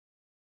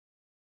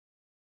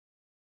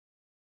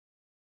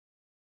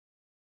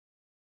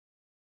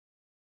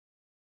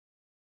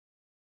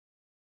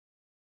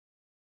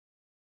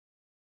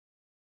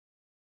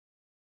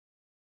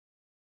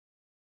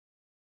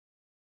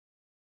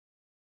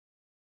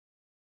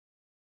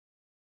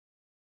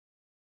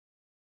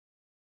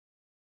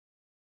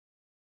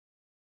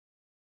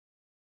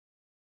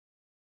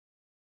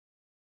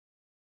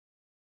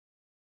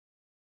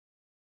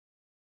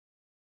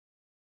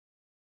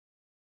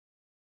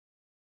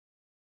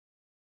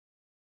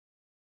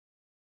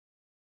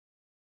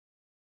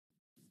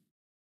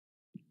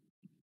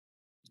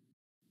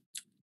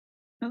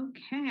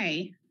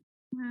Okay.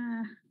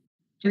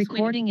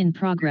 Recording in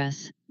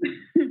progress.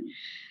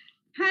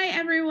 Hi,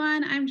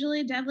 everyone. I'm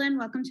Julia Devlin.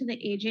 Welcome to the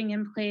Aging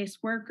in Place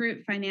Work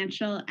Group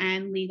Financial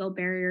and Legal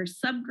Barriers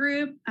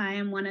Subgroup. I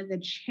am one of the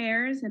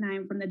chairs, and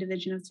I'm from the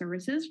Division of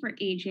Services for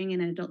Aging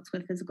and Adults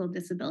with Physical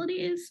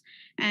Disabilities.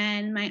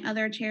 And my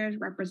other chair is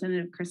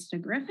Representative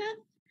Krista Griffith.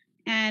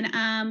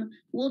 And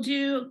we'll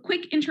do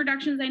quick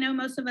introductions. I know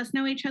most of us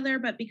know each other,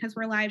 but because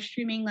we're live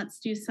streaming, let's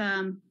do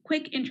some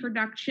quick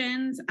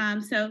introductions.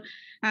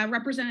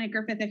 Representative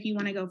Griffith, if you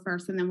want to go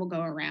first, and then we'll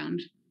go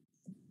around.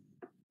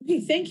 Okay,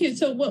 thank you.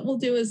 So what we'll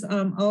do is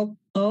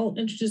I'll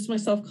introduce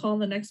myself, call on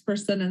the next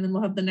person, and then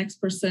we'll have the next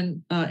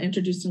person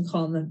introduce and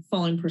call on the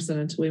following person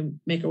until we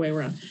make our way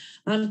around.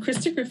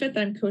 Krista Griffith,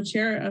 I'm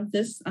co-chair of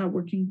this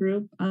working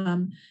group.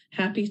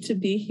 Happy to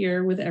be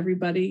here with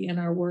everybody in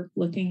our work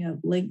looking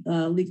at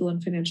legal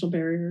and financial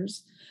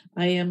barriers.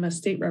 I am a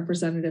state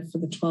representative for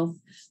the 12th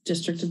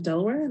District of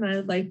Delaware, and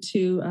I'd like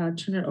to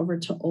turn it over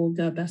to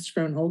Olga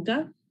Beskrone.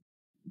 Olga.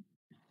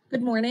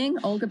 Good morning,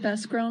 Olga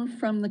Beskrone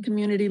from the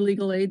Community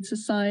Legal Aid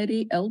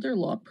Society Elder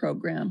Law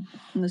Program.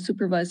 I'm the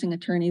supervising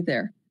attorney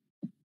there.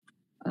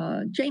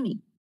 Jamie.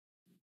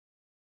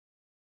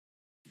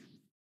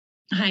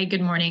 Hi, good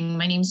morning.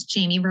 My name is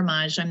Jamie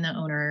Ramage. I'm the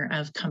owner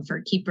of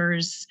Comfort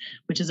Keepers,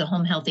 which is a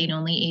home health aid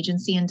only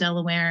agency in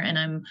Delaware. And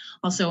I'm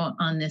also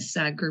on this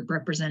group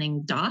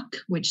representing DOC,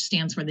 which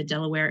stands for the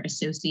Delaware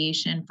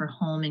Association for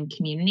Home and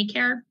Community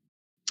Care,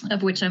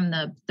 of which I'm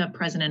the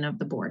president of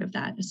the board of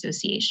that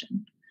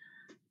association.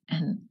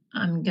 And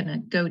I'm going to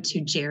go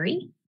to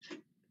Jerry.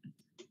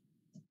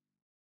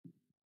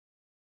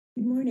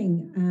 Good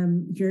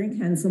morning. Jerry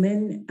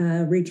Kanselman,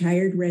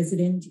 retired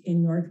resident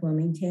in North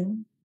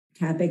Wilmington,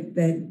 topic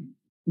that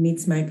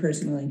meets my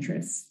personal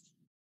interests.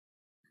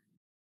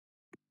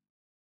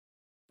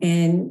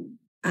 And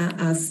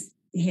I'll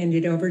hand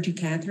it over to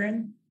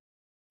Catherine.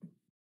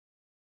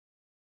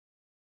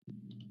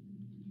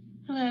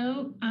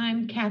 Hello,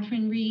 I'm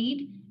Catherine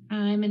Reed.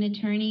 I'm an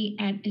attorney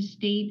at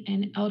Estate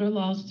and Elder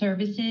Law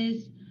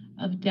Services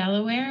of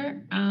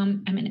Delaware.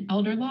 I'm an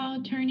elder law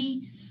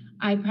attorney.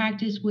 I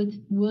practice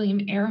with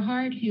William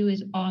Earhart, who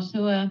is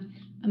also a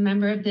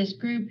member of this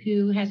group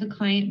who has a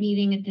client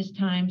meeting at this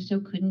time, so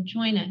couldn't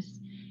join us.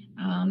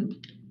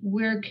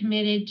 We're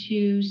committed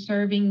to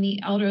serving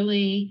the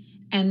elderly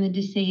and the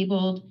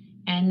disabled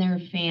and their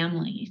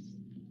families.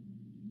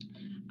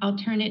 I'll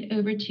turn it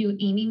over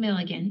to Amy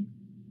Milligan.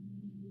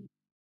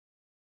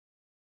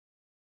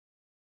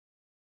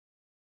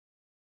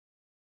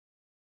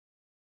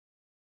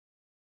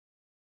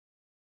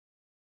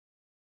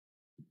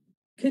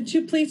 Could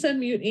you please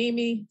unmute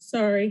Amy?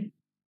 Sorry.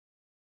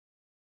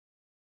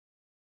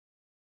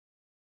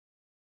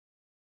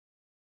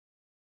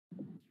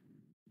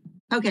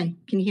 Okay,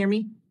 can you hear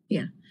me?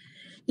 Yeah.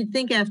 You'd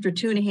think after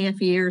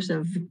 2.5 years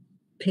of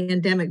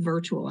pandemic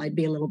virtual, I'd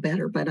be a little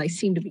better, but I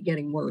seem to be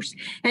getting worse.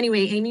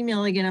 Anyway, Amy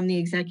Milligan, I'm the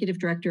executive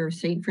director of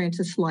St.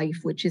 Francis Life,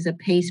 which is a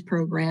PACE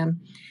program,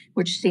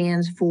 which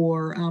stands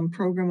for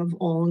Program of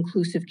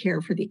All-Inclusive Care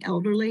for the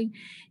Elderly.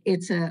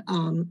 It's a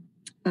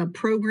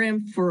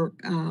program for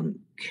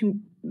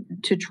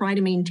to try to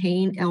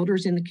maintain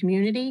elders in the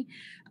community,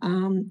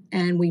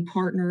 and we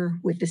partner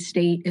with the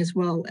state as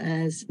well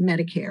as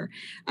Medicare.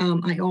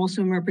 I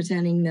also am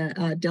representing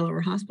the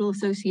Delaware Hospital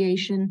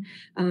Association,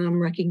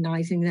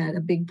 recognizing that a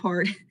big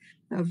part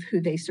of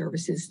who they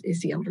service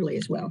is the elderly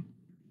as well.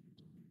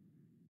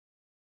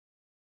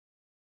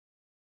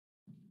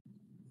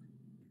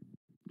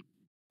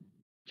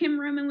 Kim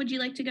Roman, would you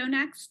like to go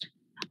next?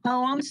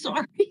 Oh, I'm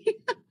sorry.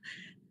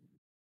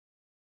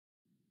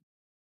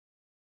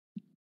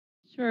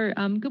 Sure.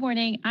 Good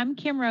morning. I'm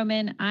Kim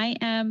Roman. I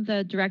am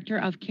the Director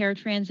of Care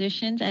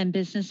Transitions and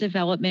Business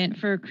Development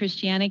for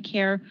Christiana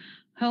Care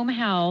Home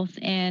Health,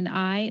 and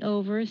I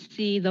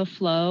oversee the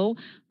flow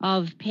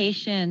of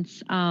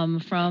patients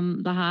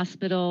from the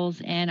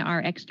hospitals and our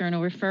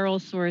external referral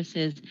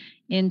sources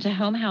into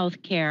home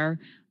health care.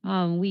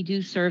 We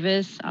do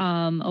service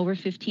over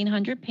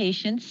 1,500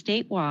 patients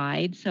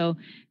statewide, so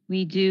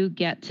we do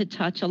get to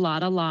touch a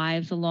lot of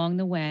lives along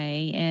the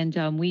way,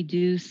 and we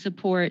do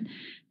support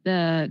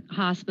the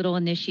hospital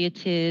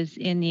initiatives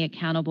in the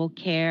accountable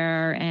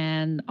care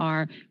and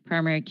our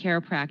primary care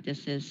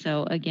practices.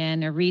 So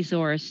again, a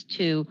resource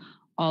to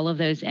all of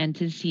those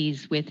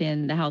entities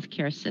within the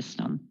healthcare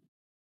system.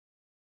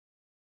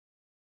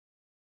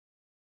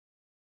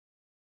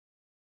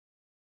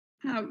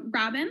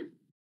 Robin?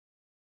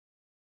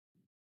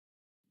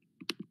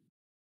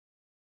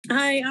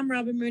 Hi, I'm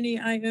Robin Mooney.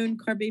 I own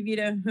Carpe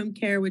Vita Home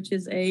Care, which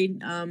is a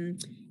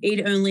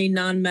aid-only,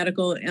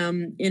 non-medical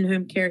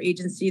in-home care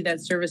agency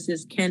that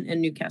services Kent and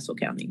Newcastle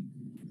County.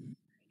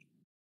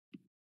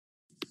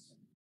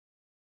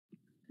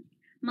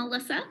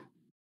 Melissa?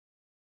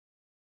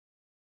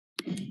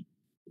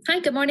 Hi,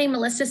 good morning.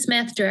 Melissa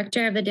Smith,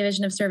 Director of the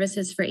Division of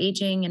Services for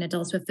Aging and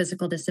Adults with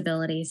Physical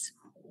Disabilities.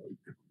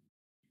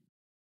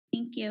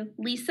 Thank you.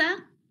 Lisa?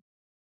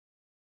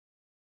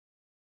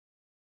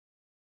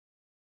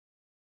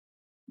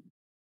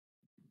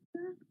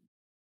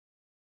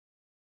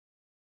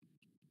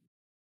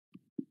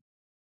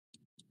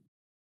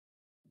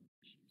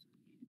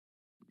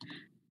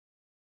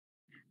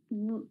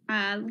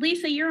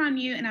 Lisa, you're on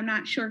mute, and I'm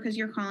not sure because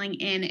you're calling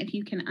in if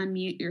you can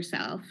unmute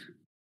yourself.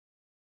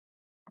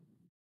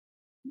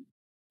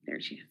 There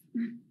she is.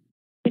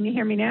 Can you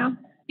hear me now?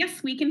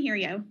 Yes, we can hear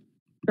you.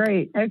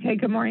 Great. Okay.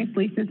 Good morning. It's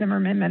Lisa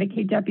Zimmerman,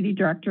 Medicaid Deputy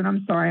Director, and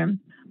I'm sorry I'm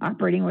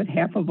operating with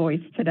half a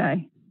voice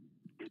today.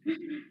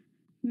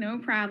 No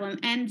problem.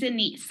 And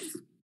Denise.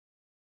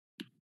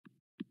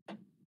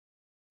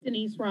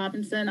 Denise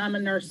Robinson. I'm a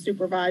nurse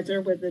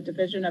supervisor with the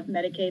Division of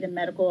Medicaid and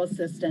Medical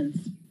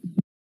Assistance.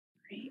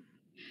 Great.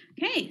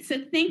 Okay, so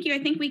thank you. I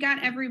think we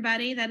got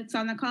everybody that's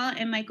on the call,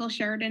 and Michael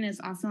Sheridan is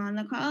also on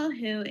the call,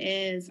 who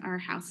is our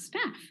house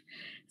staff.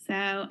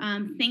 So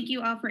thank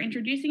you all for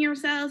introducing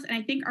yourselves. And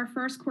I think our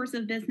first course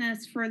of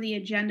business for the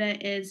agenda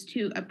is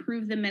to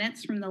approve the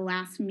minutes from the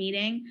last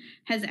meeting.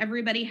 Has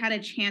everybody had a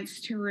chance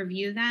to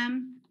review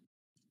them?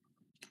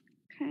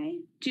 Okay,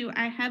 do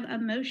I have a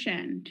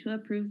motion to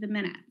approve the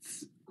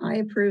minutes? I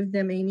approve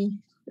them, Amy.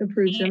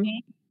 Approves them.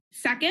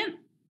 Second?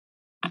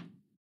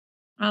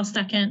 I'll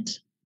second.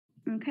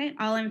 Okay,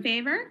 all in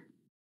favor?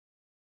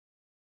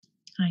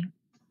 Aye.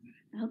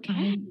 Okay.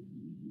 Aye.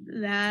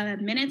 The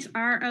minutes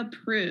are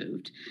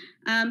approved.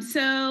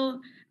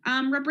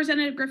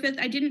 Representative Griffith,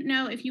 I didn't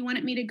know if you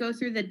wanted me to go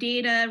through the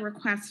data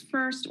requests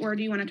first, or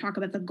do you want to talk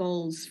about the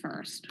goals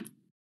first?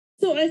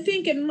 So I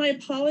think, and my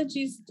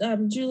apologies,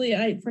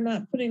 Julie, for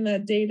not putting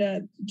that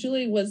data.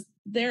 Julie was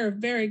there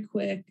very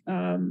quick.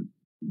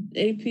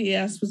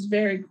 APS was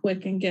very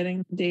quick in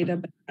getting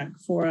data back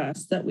for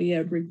us that we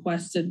had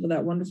requested with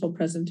that wonderful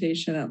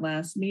presentation at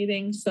last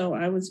meeting. So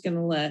I was going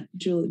to let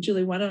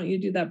Julie, why don't you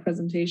do that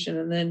presentation,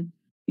 and then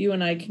you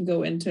and I can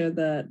go into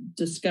the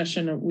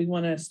discussion. We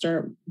want to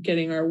start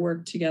getting our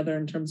work together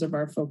in terms of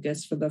our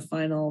focus for the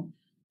final,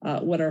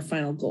 what our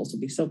final goals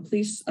will be. So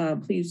please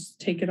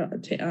take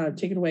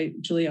it away,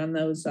 Julie, on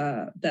those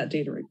that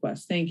data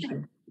request. Thank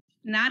you.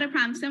 Not a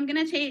problem. So I'm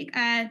going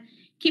to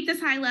keep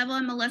this high level,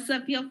 and Melissa,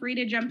 feel free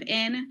to jump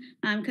in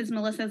because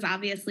Melissa's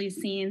obviously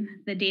seen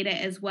the data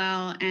as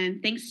well.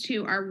 And thanks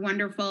to our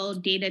wonderful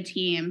data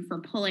team for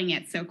pulling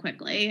it so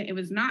quickly. It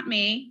was not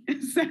me.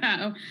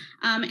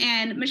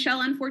 And Michelle,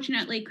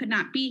 unfortunately, could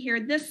not be here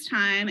this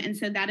time. And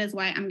so that is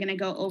why I'm going to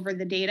go over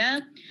the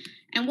data.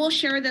 And we'll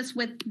share this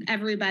with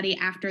everybody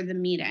after the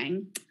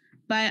meeting.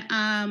 But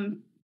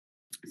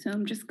so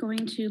I'm just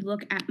going to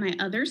look at my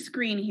other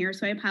screen here,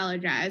 so I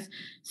apologize.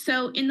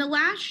 So in the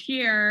last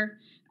year,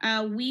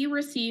 we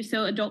received,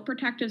 so Adult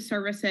Protective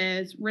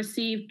Services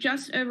received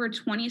just over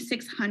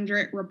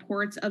 2,600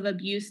 reports of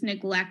abuse,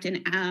 neglect,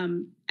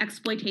 and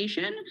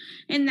exploitation.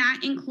 And that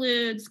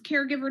includes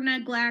caregiver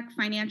neglect,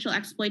 financial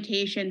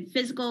exploitation,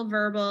 physical,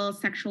 verbal,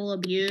 sexual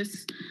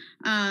abuse,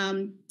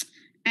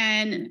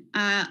 and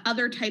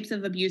other types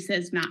of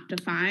abuses not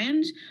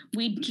defined.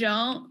 We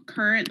don't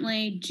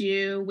currently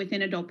do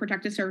within Adult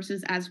Protective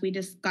Services, as we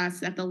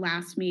discussed at the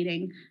last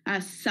meeting,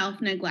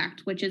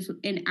 self-neglect, which is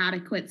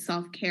inadequate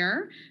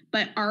self-care.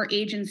 But our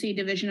agency,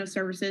 Division of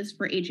Services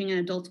for Aging and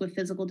Adults with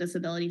Physical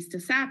Disabilities,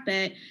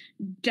 DSAPIT,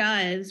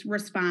 does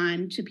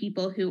respond to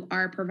people who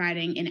are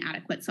providing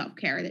inadequate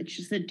self-care. That's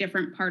just a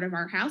different part of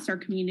our house. Our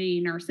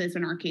community nurses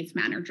and our case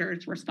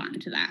managers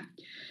respond to that.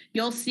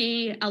 You'll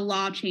see a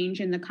law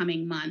change in the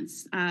coming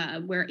months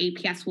where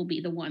APS will be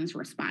the ones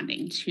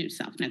responding to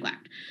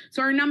self-neglect.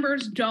 So our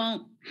numbers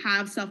don't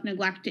have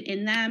self-neglect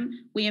in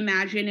them. We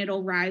imagine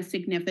it'll rise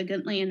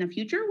significantly in the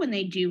future when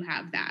they do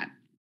have that.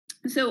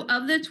 So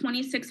of the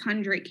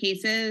 2,600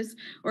 cases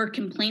or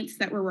complaints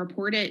that were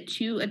reported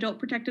to Adult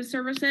Protective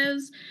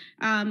Services,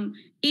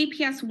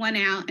 APS went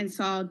out and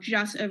saw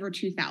just over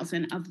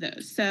 2,000 of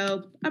those.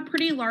 So a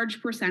pretty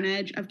large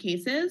percentage of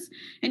cases.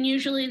 And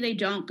usually they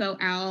don't go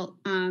out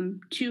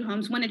to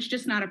homes when it's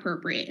just not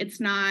appropriate. It's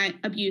not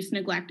abuse,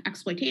 neglect,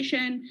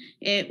 exploitation.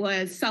 It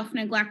was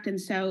self-neglect.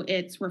 And so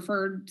it's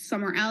referred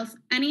somewhere else.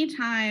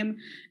 Anytime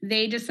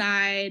they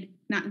decide,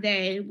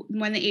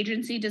 when the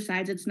agency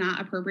decides it's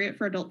not appropriate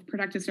for Adult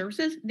Protective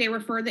Services, they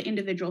refer the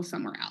individual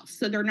somewhere else.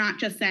 So they're not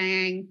just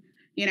saying,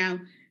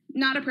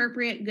 not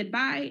appropriate,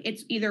 goodbye.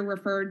 It's either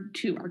referred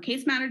to our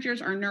case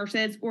managers, our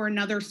nurses, or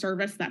another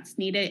service that's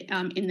needed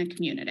in the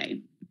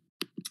community.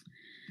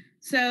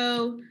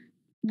 So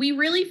we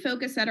really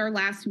focused at our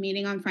last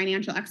meeting on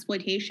financial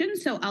exploitation.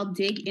 So I'll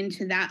dig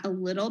into that a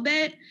little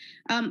bit.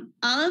 Of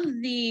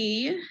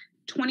the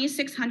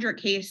 2,600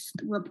 case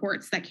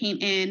reports that came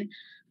in,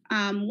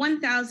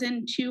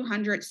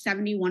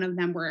 1,271 of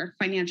them were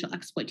financial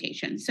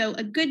exploitation. So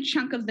a good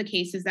chunk of the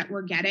cases that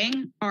we're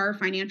getting are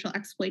financial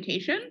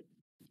exploitation,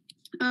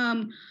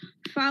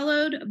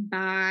 followed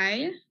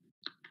by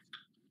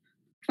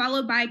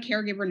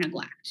caregiver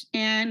neglect.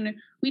 And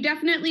we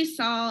definitely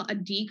saw a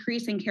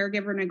decrease in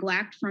caregiver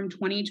neglect from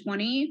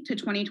 2020 to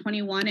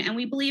 2021. And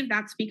we believe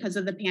that's because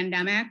of the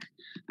pandemic.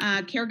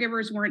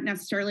 Caregivers weren't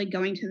necessarily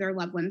going to their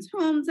loved ones'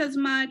 homes as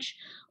much,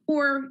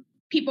 or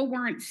people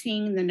weren't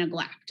seeing the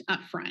neglect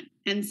up front.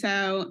 And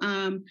so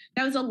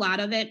that was a lot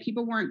of it.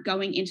 People weren't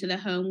going into the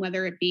home,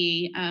 whether it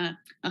be a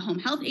home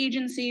health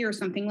agency or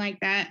something like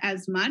that,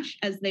 as much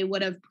as they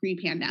would have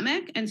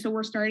pre-pandemic. And so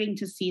we're starting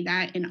to see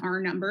that in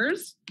our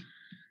numbers.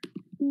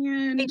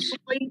 And hey,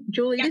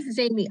 Julie, yeah. This is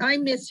Amy. I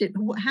missed it.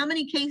 How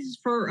many cases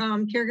for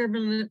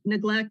caregiver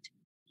neglect?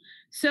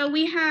 So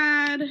we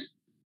had,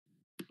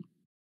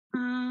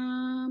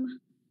 now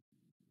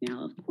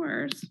of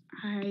course,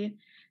 I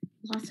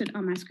lost it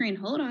on my screen.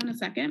 Hold on a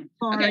second.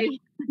 Sorry. Okay.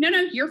 No,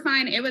 you're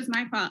fine. It was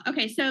my fault.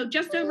 Okay, so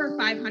just over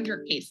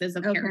 500 cases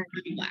of caregiver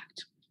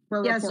neglect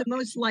were reported. So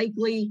most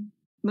likely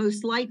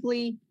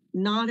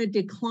not a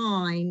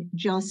decline,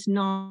 just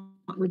not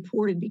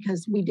reported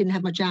because we didn't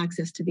have much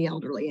access to the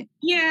elderly.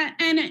 Yeah,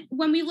 and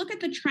when we look at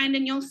the trend,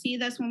 and you'll see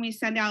this when we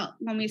send out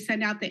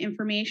the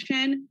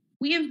information,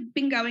 we have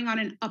been going on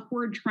an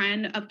upward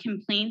trend of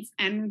complaints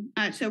and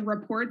so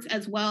reports,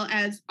 as well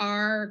as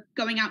our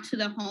going out to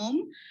the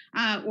home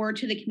or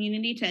to the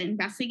community to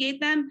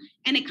investigate them.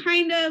 And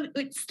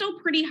it's still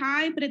pretty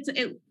high, but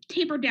it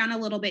tapered down a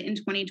little bit in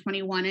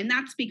 2021, and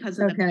that's because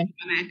of the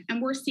pandemic.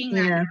 And we're seeing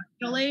that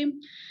naturally.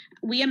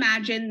 We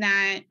imagine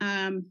that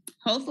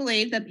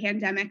hopefully the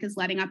pandemic is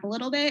letting up a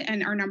little bit,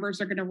 and our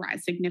numbers are going to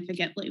rise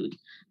significantly,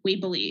 we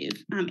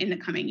believe, in the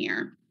coming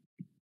year.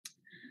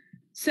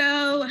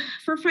 So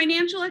for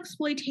financial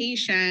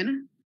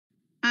exploitation,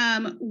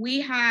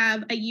 we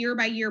have a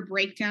year-by-year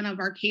breakdown of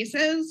our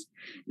cases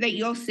that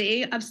you'll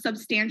see of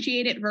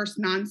substantiated versus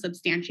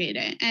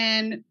non-substantiated.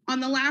 And on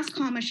the last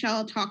call,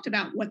 Michelle talked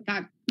about what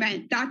that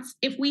meant. That's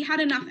if we had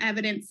enough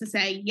evidence to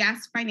say,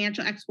 yes,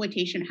 financial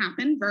exploitation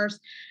happened versus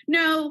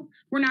no,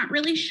 we're not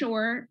really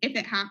sure if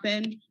it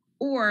happened,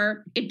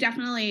 or it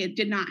definitely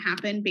did not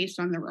happen based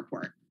on the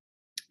report.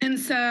 And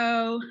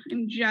so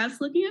I'm just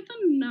looking at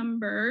the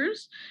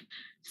numbers.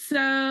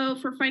 So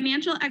for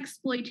financial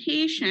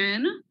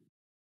exploitation,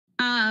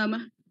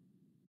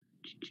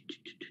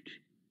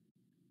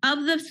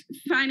 of the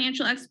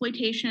financial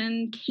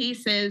exploitation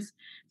cases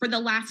for the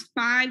last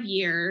 5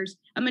 years,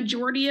 a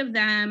majority of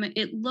them,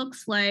 it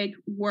looks like,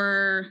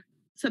 were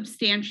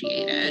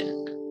substantiated.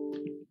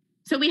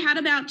 So we had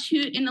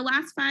in the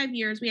last 5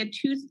 years, we had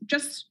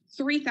just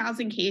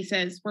 3,000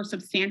 cases were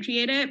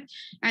substantiated,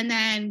 and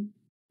then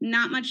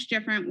not much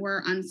different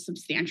were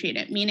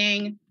unsubstantiated,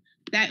 meaning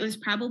that it was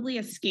probably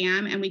a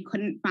scam and we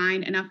couldn't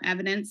find enough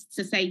evidence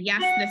to say,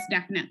 yes, this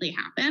definitely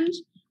happened.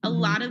 A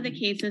lot of the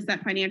cases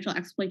that financial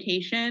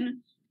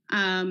exploitation,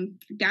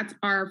 that's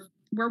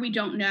where we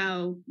don't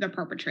know the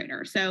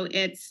perpetrator. So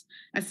it's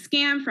a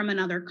scam from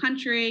another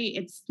country.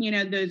 It's,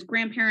 those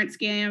grandparent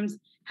scams,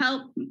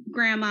 help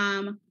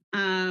grandmom,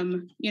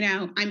 I'm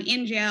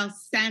in jail,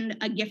 send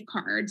a gift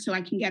card so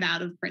I can get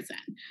out of prison.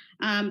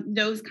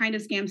 Those kind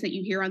of scams that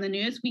you hear on the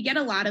news, we get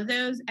a lot of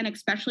those. And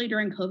especially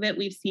during COVID,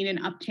 we've seen an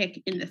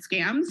uptick in the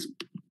scams.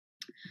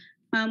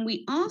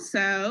 We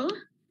also,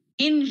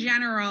 in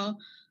general,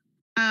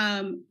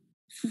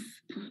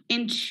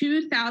 in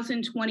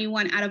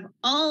 2021, out of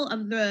all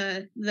of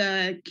the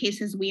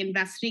cases we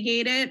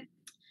investigated,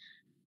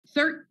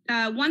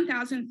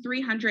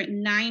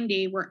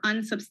 1,390 were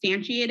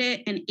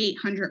unsubstantiated and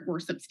 800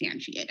 were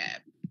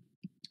substantiated.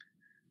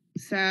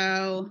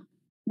 So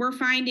we're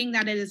finding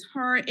that it's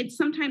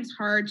sometimes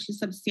hard to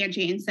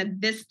substantiate and say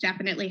this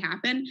definitely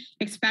happened,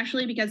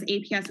 especially because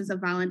APS is a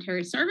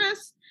voluntary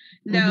service,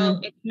 though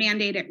it's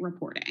mandated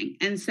reporting.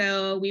 And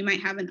so we might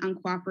have an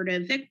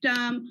uncooperative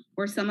victim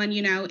or someone,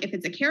 if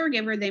it's a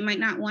caregiver, they might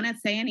not want to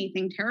say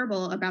anything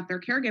terrible about their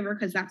caregiver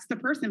because that's the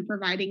person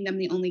providing them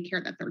the only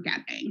care that they're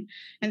getting.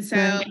 And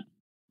so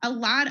a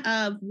lot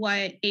of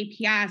what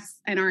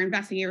APS and our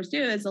investigators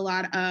do is a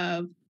lot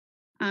of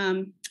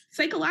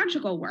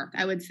psychological work,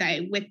 I would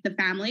say, with the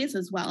families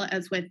as well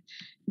as with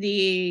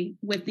the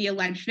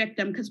alleged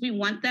victim, because we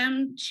want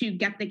them to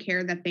get the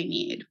care that they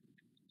need.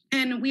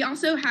 And we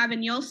also have,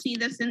 and you'll see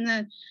this in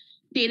the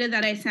data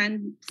that I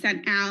sent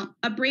out,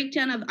 a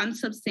breakdown of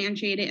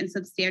unsubstantiated and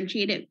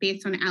substantiated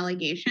based on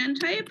allegation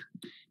type.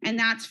 And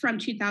that's from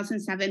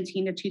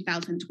 2017 to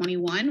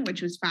 2021,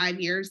 which was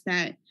 5 years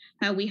that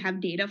we have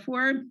data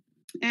for.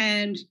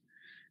 And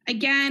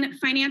again,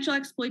 financial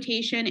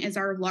exploitation is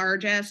our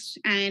largest,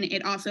 and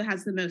it also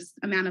has the most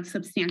amount of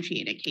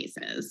substantiated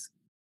cases.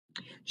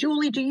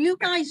 Julie, do you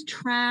guys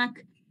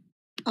track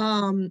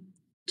the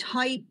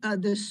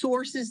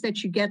sources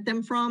that you get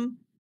them from?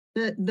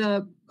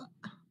 Because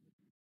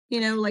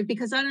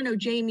I don't know,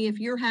 Jamie, if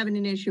you're having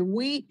an issue,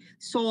 we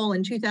saw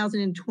in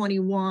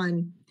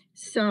 2021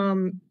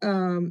 some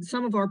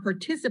of our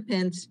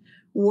participants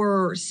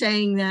were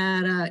saying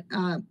that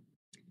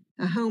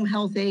a home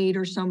health aide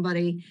or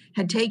somebody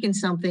had taken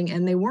something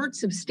and they weren't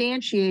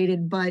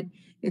substantiated, but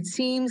it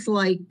seems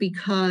like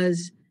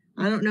because,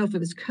 I don't know if it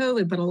was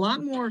COVID, but a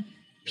lot more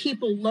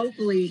people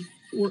locally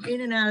were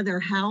in and out of their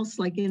house,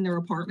 like in their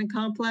apartment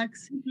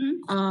complex.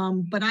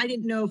 But I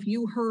didn't know if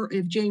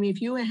Jamie, if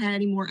you had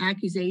any more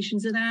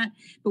accusations of that,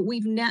 but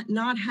we've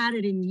not had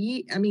it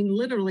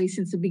literally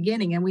since the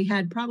beginning. And we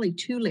had probably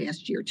 2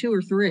 last year, 2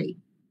 or 3.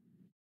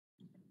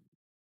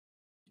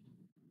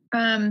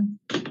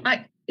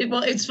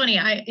 It's funny,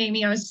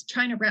 Amy, I was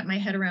trying to wrap my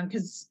head around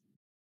because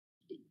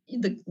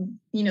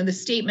the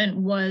statement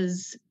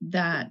was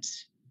that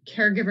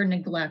caregiver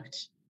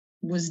neglect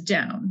was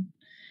down.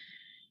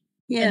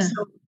 Yeah. And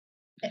so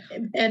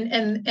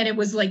and it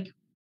was like,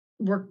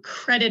 we're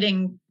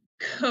crediting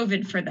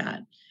COVID for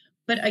that.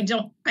 But I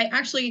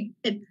think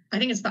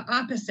it's the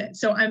opposite.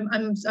 So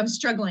I'm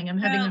struggling. I'm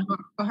having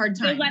a hard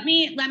time.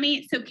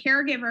 So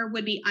caregiver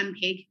would be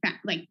unpaid,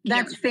 like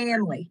that's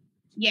family.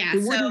 Yeah.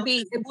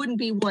 It wouldn't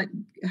be what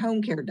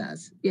home care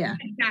does. Yeah.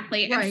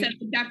 Exactly. Right. And so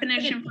the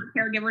definition for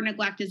caregiver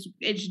neglect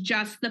is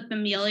just the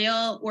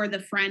familial or the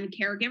friend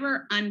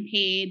caregiver,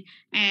 unpaid.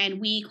 And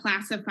we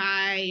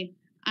classify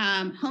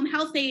home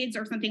health aides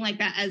or something like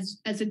that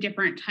as a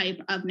different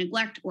type of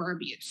neglect or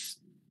abuse.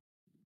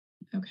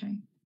 Okay.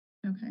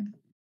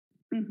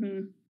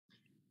 Mm-hmm.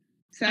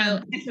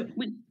 So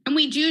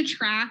we do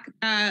track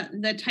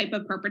the type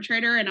of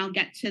perpetrator, and I'll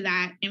get to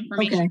that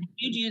information. Okay.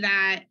 We do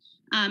that.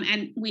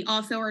 And we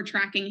also are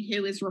tracking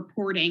who is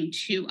reporting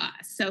to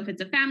us. So if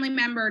it's a family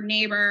member,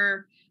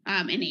 neighbor,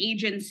 an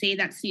agency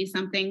that sees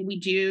something, we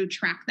do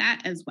track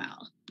that as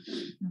well.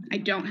 I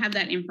don't have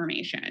that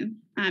information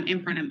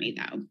in front of me,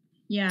 though.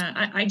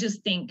 Yeah, I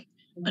just think,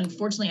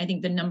 unfortunately, I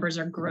think the numbers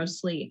are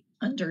grossly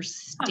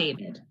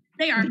understated.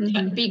 They are.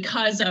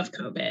 Because of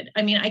COVID.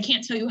 I mean, I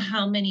can't tell you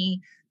how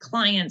many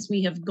clients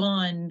we have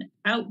gone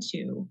out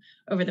to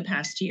over the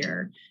past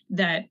year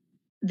that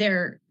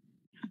their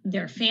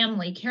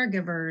family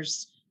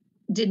caregivers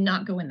did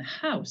not go in the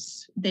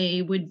house.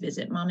 They would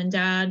visit mom and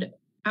dad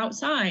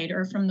outside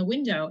or from the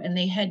window, and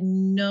they had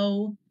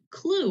no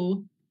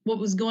clue what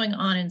was going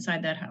on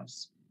inside that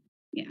house.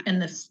 Yeah.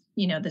 And the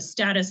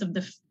status of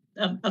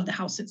the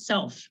house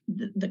itself,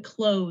 the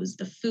clothes,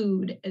 the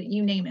food,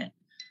 you name it.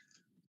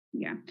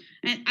 Yeah.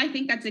 And I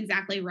think that's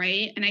exactly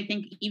right. And I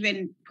think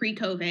even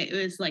pre-COVID, it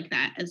was like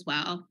that as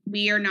well.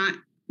 We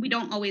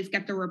don't always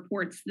get the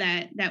reports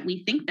that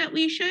we think that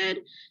we should.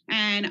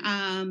 And,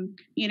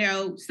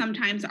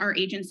 sometimes our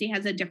agency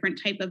has a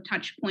different type of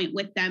touch point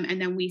with them. And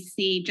then we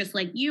see, just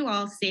like you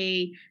all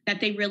see,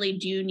 that they really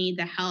do need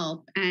the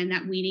help and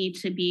that we need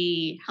to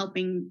be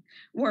helping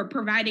or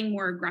providing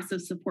more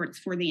aggressive supports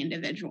for the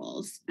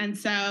individuals. And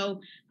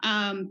so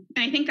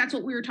I think that's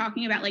what we were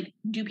talking about, like,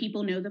 do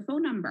people know the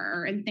phone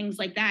number and things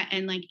like that?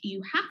 And like,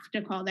 you have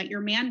to call that,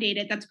 you're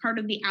mandated. That's part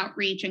of the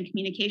outreach and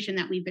communication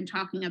that we've been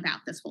talking about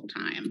this whole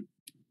time.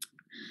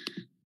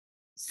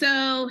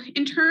 So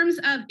in terms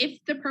of if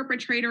the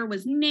perpetrator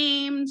was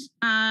named,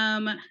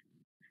 a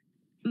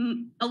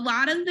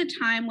lot of the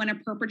time when a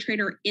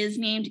perpetrator is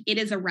named, it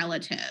is a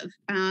relative.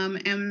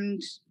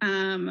 And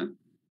I'm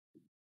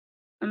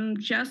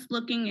just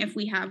looking if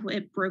we have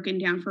it broken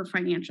down for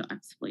financial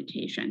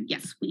exploitation.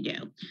 Yes, we do.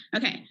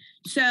 Okay,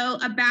 so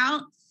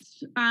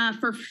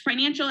for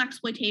financial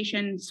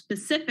exploitation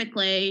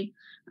specifically,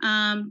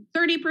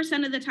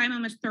 30% of the time,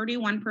 almost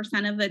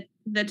 31% of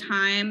the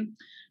time,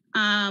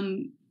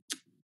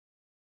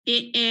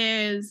 it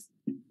is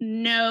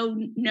no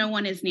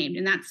one is named,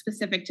 and that's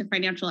specific to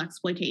financial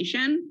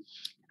exploitation.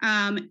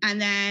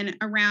 And then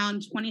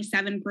around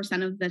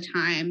 27% of the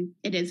time,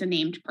 it is a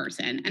named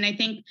person. And I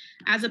think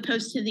as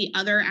opposed to the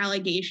other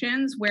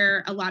allegations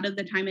where a lot of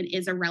the time it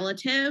is a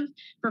relative,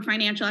 for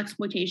financial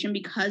exploitation,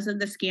 because of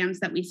the scams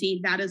that we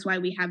see, that is why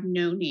we have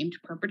no named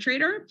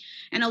perpetrator.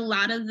 And a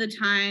lot of the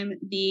time,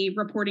 the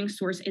reporting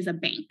source is a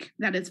bank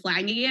that is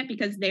flagging it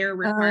because they're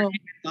required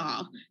by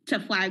law to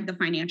flag the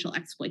financial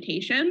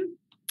exploitation.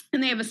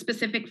 And they have a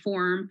specific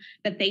form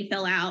that they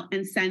fill out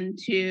and send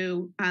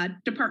to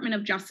Department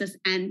of Justice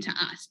and to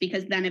us,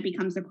 because then it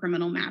becomes a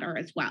criminal matter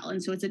as well.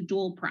 And so it's a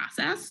dual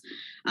process.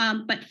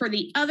 But for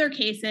the other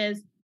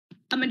cases,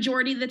 a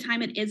majority of the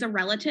time it is a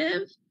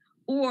relative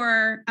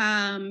or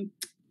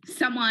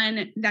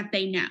someone that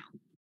they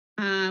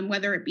know,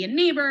 whether it be a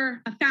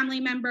neighbor, a family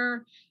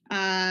member,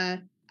 a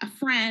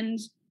friend.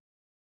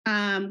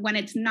 When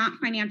it's not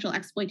financial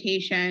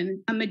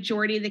exploitation, a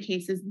majority of the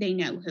cases, they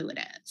know who it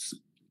is.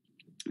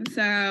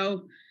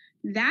 So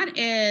that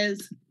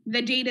is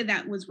the data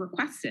that was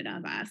requested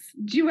of us.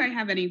 Do I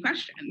have any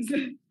questions?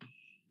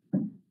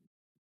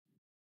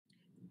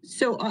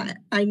 So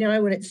I know I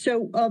wouldn't.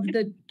 So of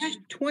the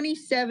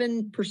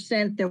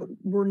 27% that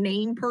were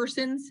named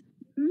persons,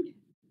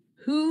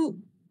 who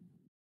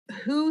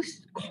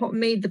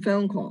made the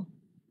phone call?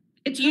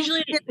 It's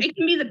usually, it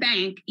can be the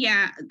bank.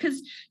 Yeah.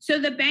 Because so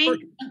the bank,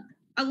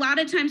 a lot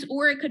of times,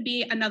 or it could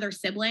be another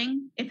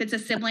sibling. If it's a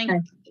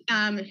sibling,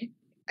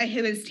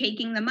 who is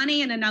taking the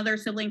money and another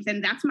sibling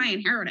saying, that's my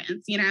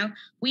inheritance.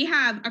 We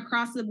have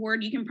across the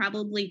board, you can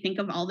probably think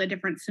of all the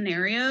different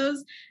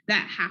scenarios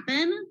that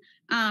happen.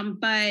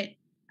 But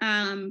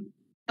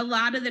a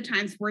lot of the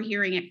times we're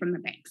hearing it from the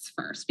banks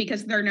first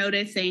because they're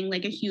noticing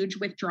like a huge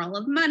withdrawal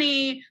of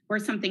money or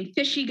something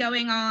fishy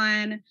going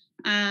on.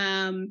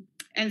 And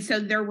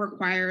so they're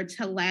required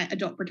to let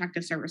Adult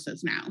Protective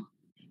Services know.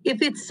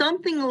 If it's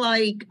something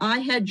like I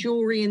had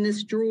jewelry in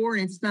this drawer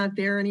and it's not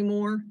there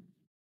anymore,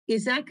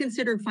 is that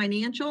considered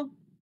financial?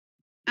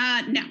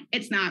 No,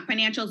 it's not.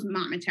 Financial is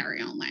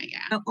monetary only,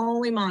 yeah.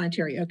 Only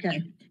monetary,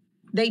 okay.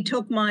 They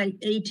took my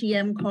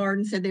ATM card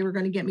and said they were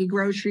going to get me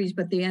groceries,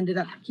 but they ended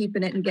up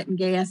keeping it and getting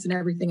gas and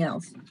everything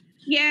else.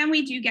 Yeah, and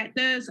we do get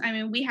those. I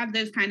mean, we have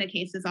those kind of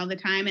cases all the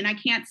time, and I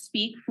can't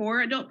speak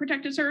for Adult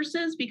Protective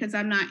Services because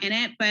I'm not in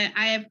it, but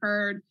I have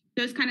heard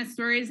those kind of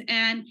stories.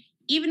 And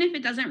even if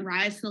it doesn't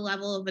rise to the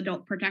level of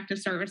Adult Protective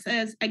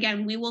Services,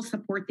 again, we will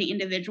support the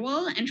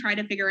individual and try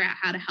to figure out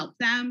how to help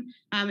them.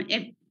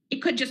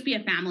 It could just be a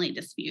family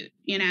dispute,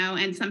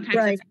 and sometimes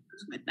Right.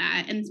 it's with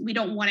that, and we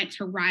don't want it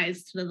to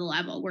rise to the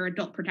level where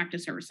Adult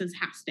Protective Services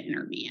has to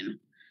intervene.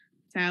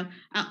 So,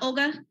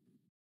 Olga?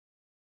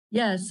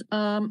 Yes,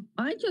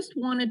 I just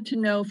wanted to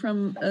know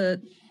from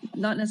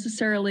not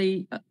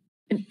necessarily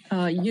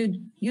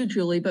you,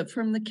 Julie, but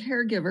from the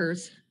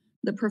caregivers,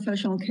 the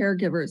professional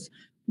caregivers,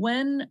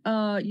 when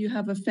you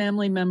have a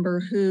family member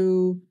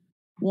who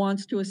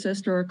wants to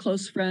assist or a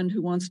close friend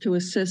who wants to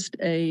assist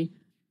a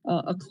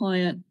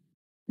client,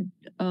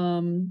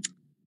 I'm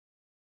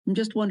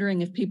just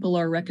wondering if people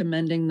are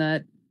recommending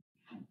that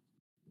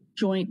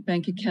joint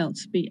bank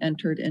accounts be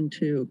entered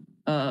into,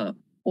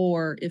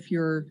 or if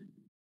you're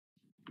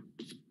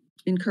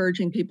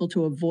encouraging people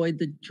to avoid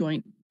the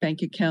joint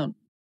bank account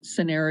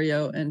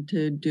scenario and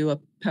to do a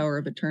power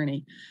of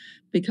attorney,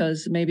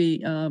 because maybe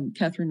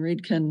Catherine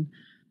Reed can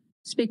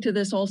speak to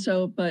this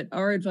also, but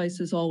our advice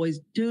is always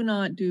do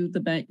not do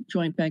the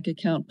joint bank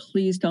account.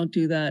 Please don't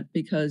do that,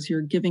 because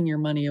you're giving your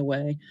money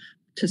away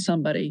to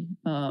somebody,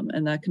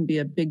 and that can be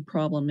a big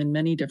problem in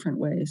many different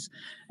ways.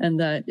 And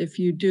that if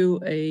you do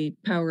a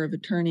power of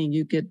attorney,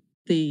 you get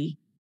the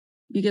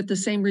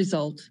same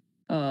result.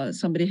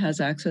 Somebody has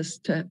access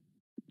to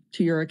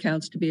your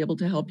accounts to be able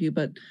to help you,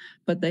 but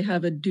they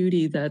have a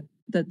duty that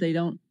they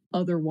don't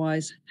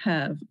otherwise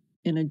have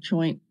in a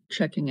joint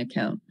checking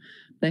account.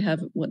 They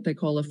have what they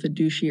call a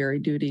fiduciary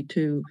duty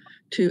to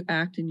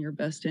act in your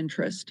best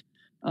interest.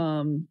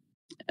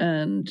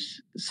 And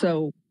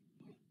so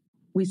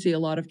we see a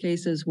lot of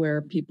cases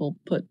where people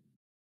put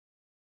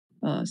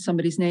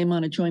somebody's name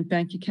on a joint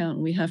bank account,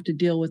 and we have to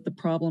deal with the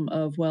problem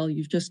of, well,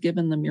 you've just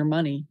given them your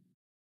money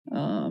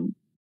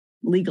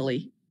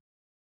legally.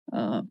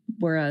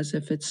 Whereas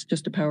if it's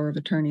just a power of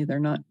attorney, they're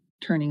not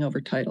turning over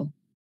title.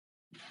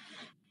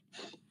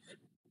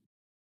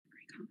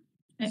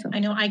 So. I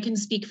know I can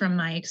speak from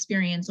my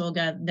experience,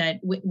 Olga, that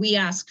we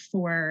ask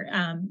for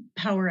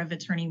power of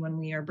attorney when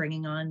we are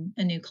bringing on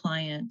a new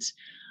client,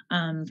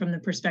 from the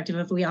perspective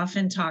of we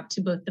often talk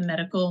to both the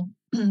medical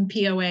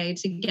POA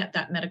to get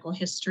that medical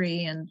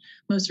history and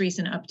most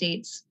recent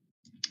updates.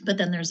 But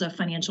then there's a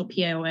financial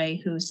POA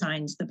who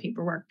signs the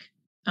paperwork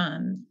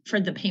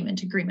for the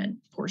payment agreement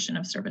portion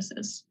of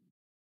services.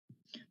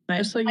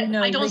 But so you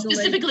know, I don't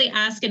specifically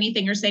ask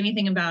anything or say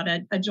anything about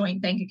a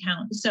joint bank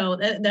account. So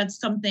that's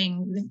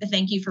something,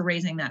 thank you for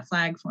raising that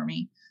flag for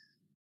me.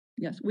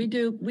 Yes, we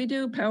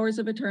do powers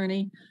of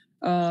attorney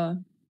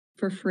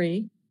for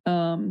free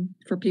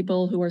for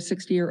people who are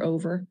 60 or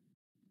over.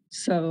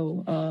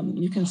 So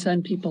you can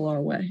send people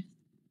our way.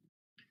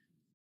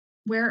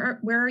 Where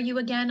are you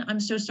again? I'm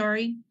so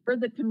sorry. For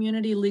the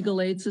Community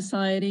Legal Aid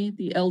Society,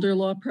 the Elder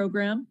Law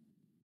Program.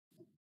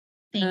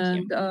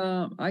 Thank you.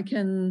 I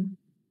can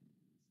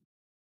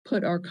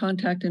put our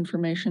contact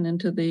information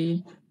into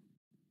the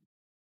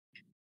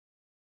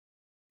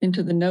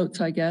notes,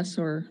 I guess,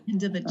 or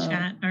into the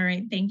chat. All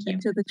right, thank you.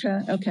 Into the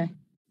chat. Okay.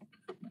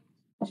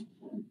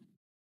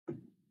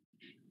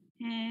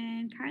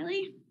 And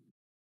Carly?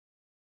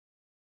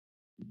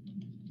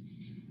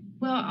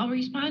 Well, I'll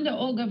respond to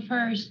Olga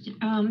first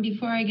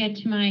before I get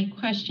to my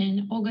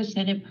question. Olga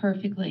said it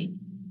perfectly.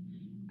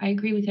 I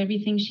agree with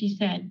everything she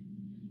said.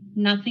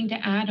 Nothing to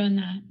add on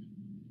that.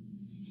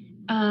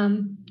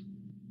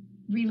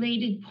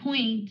 Related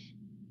point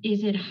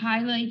is it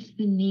highlights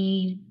the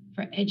need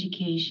for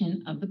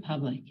education of the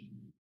public.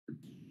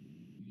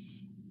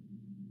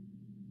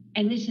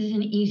 And this is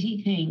an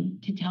easy thing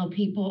to tell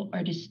people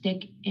or to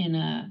stick in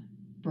a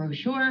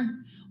brochure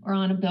or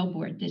on a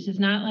billboard. This is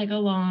not like a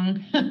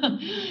long,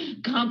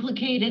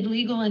 complicated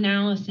legal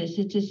analysis.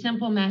 It's a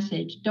simple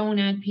message. Don't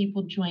add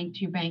people joint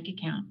to your bank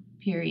account,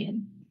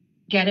 period.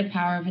 Get a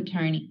power of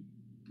attorney.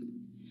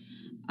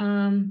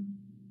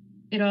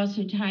 It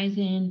also ties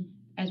in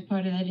as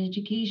part of that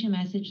education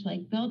message,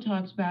 like Bill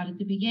talks about at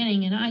the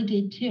beginning, and I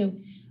did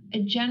too, a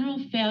general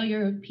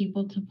failure of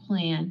people to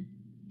plan.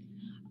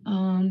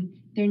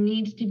 There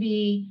needs to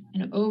be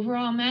an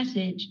overall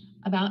message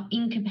about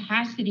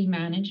incapacity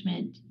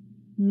management,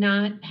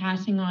 not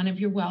passing on of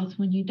your wealth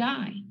when you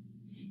die.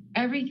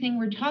 Everything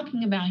we're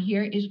talking about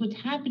here is what's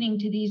happening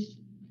to these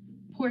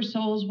poor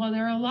souls while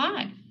they're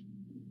alive.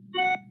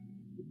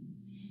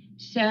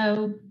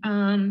 So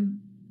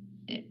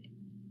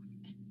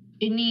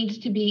it needs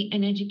to be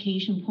an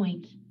education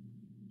point.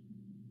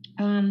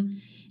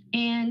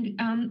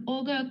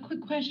 Olga, a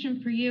quick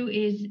question for you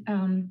is,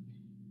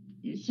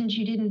 since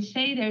you didn't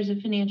say there's a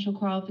financial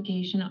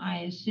qualification,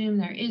 I assume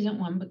there isn't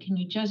one, but can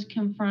you just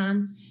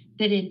confirm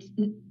that it's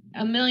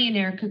a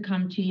millionaire could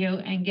come to you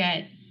and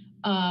get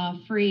a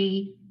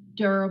free,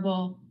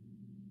 durable,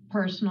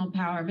 personal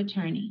power of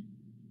attorney?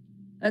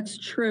 That's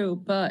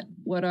true, but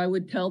what I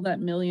would tell that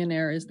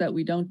millionaire is that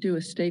we don't do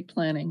estate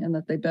planning and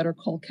that they better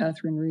call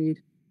Catherine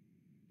Reed.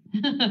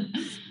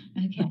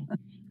 Okay.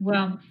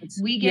 Well,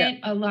 we get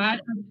a lot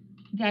of,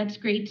 that's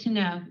great to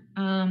know.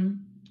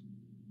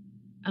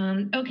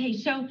 Okay,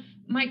 so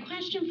my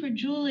question for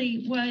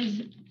Julie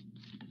was,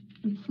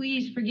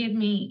 please forgive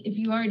me if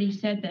you already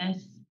said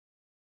this,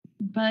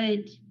 but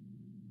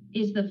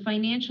is the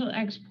financial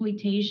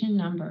exploitation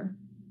number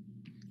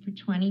for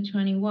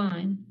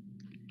 2021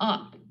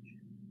 up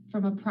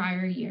from a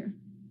prior year?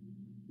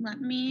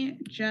 Let me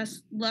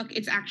just look.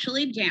 It's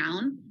actually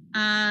down.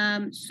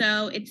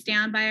 So it's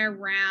down by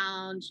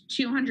around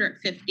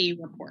 250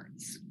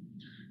 reports.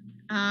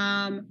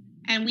 And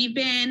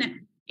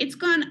it's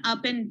gone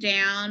up and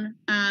down.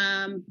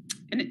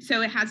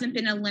 So it hasn't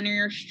been a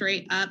linear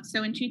straight up.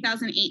 So in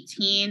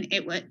 2018,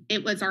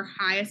 it was our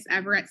highest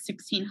ever at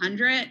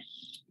 1,600.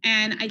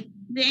 And I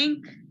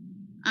think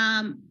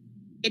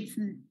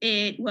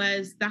it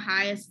was the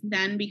highest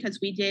then because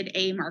we did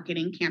a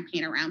marketing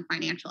campaign around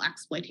financial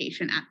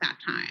exploitation at that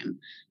time.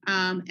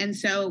 And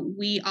so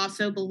we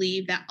also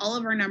believe that all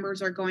of our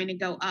numbers are going to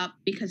go up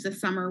because this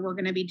summer we're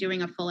going to be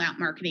doing a full out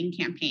marketing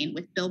campaign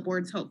with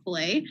billboards,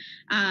 hopefully,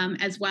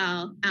 as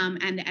well,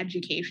 and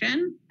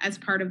education as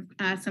part of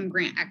some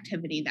grant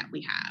activity that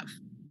we have.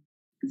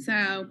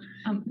 So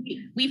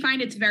we find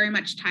it's very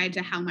much tied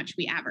to how much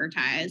we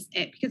advertise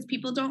it because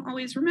people don't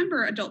always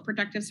remember adult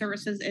protective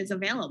services is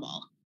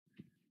available.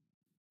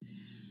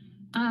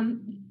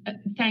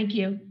 Thank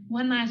you.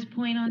 One last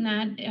point on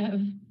that.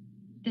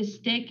 The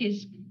stick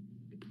is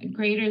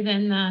greater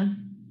than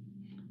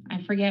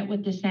I forget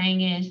what the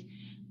saying is,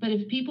 but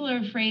if people are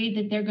afraid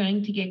that they're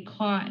going to get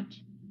caught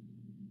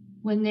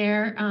when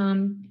they're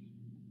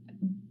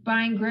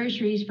buying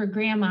groceries for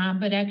grandma,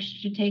 but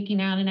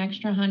taking out an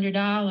extra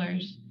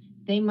 $100,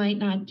 they might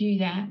not do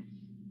that.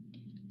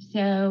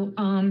 So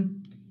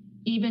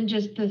even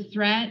just the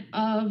threat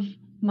of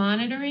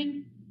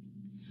monitoring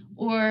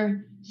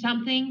or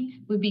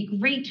something would be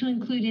great to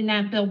include in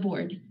that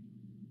billboard.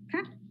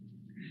 Okay.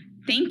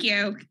 Thank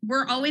you.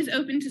 We're always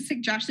open to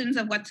suggestions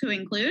of what to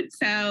include.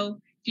 So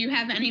if you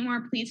have any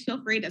more, please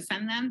feel free to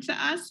send them to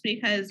us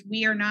because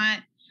we are not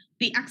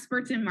the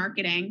experts in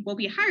marketing. We'll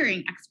be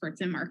hiring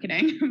experts in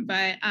marketing,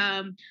 but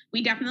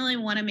we definitely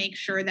want to make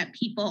sure that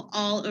people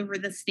all over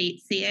the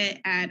state see it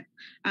at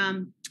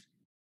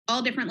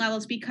all different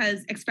levels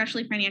because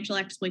especially financial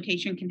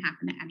exploitation can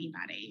happen to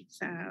anybody.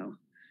 So,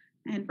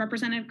 and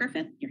Representative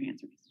Griffith, your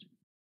hand's raised.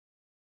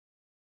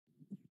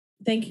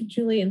 Thank you,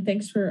 Julie, and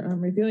thanks for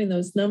reviewing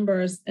those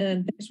numbers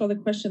and thanks for all the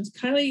questions.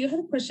 Kylie, you had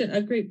a question,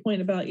 a great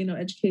point about,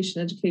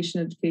 education.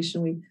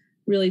 We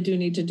really do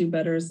need to do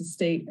better as a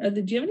state.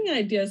 Do you have any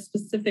ideas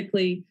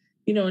specifically,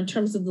 in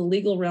terms of the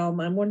legal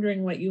realm? I'm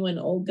wondering what you and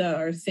Olga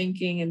are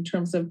thinking in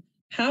terms of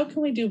how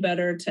can we do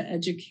better to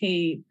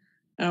educate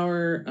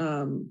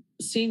our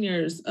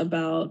seniors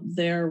about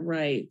their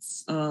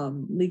rights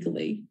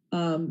legally?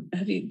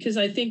 Because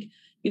I think,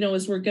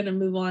 as we're going to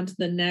move on to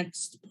the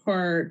next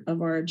part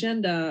of our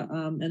agenda,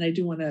 and I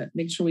do want to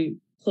make sure we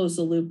close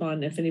the loop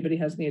on if anybody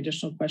has any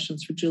additional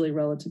questions for Julie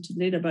relative to the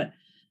data, but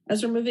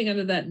as we're moving on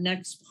to that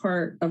next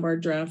part of our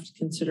draft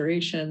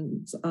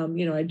considerations,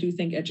 I do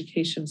think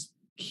education's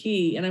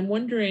key. And I'm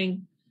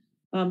wondering,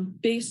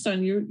 based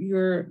on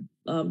your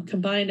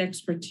combined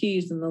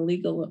expertise in the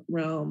legal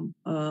realm,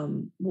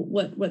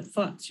 what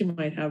thoughts you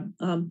might have.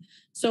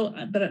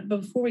 But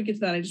before we get to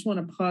that, I just want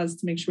to pause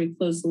to make sure we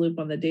close the loop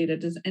on the data.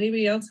 Does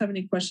anybody else have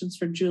any questions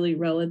for Julie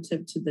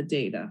relative to the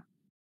data?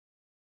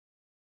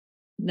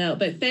 No,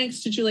 but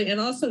thanks to Julie. And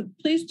also,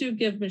 please do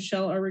give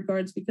Michelle our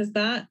regards because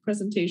that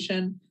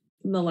presentation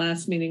from the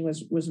last meeting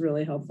was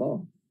really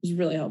helpful. It was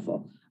really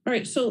helpful. All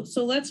right, so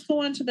let's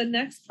go on to the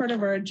next part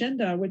of our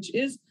agenda, which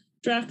is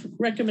draft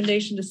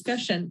recommendation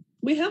discussion.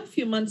 We have a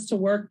few months to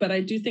work, but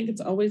I do think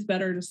it's always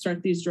better to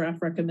start these draft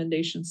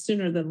recommendations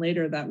sooner than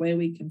later. That way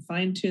we can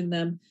fine tune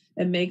them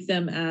and make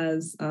them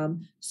as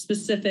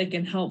specific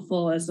and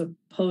helpful as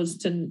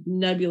opposed to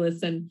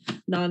nebulous and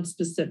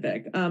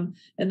non-specific, and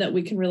that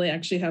we can really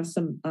actually have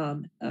some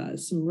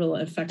real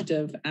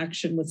effective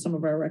action with some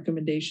of our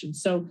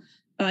recommendations. So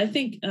I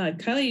think,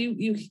 Kylie,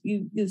 you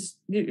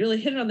really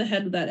hit it on the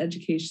head with that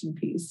education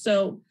piece.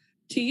 So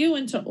to you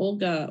and to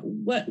Olga,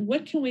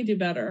 what can we do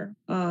better?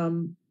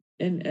 Looking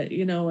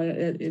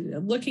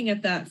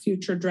at that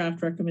future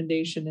draft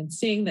recommendation and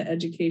seeing that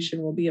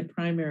education will be a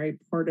primary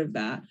part of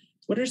that,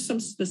 what are some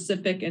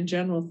specific and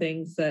general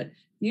things that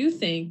you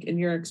think in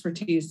your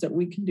expertise that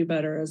we can do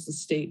better as a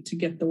state to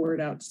get the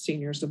word out to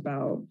seniors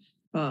about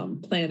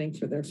planning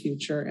for their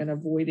future and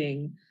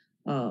avoiding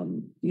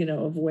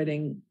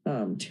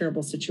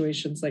terrible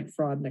situations like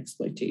fraud and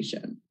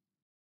exploitation?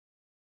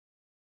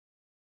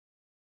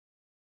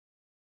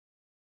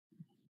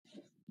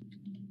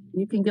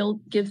 You can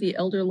give the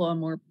elder law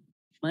more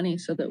money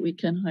so that we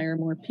can hire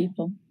more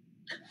people.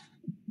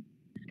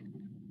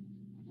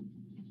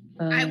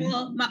 I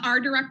will. Our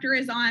director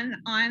is on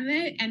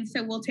it, and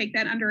so we'll take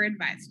that under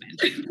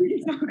advisement.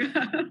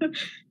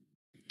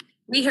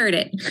 We heard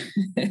it.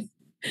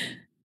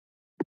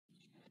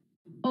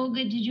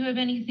 Olga, did you have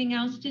anything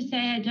else to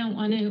say? I don't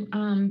want to.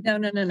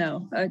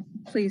 No.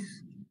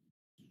 Please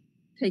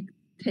take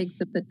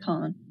the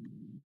baton.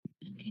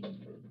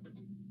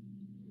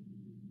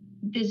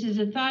 This is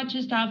a thought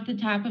just off the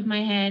top of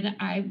my head.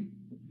 I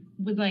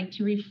would like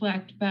to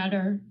reflect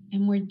better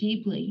and more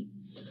deeply.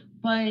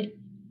 But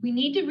we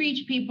need to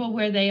reach people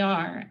where they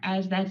are,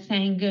 as that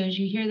saying goes.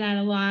 You hear that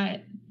a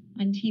lot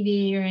on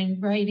TV or in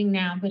writing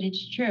now, but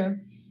it's true.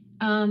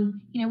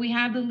 We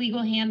have the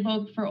legal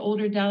handbook for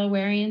older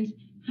Delawareans.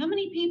 How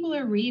many people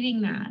are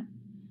reading that?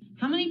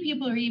 How many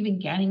people are even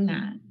getting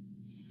that?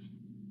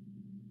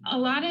 A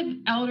lot of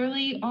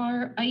elderly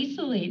are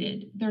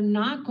isolated. They're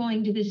not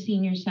going to the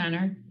senior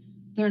center.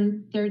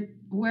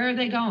 Where are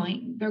they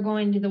going? They're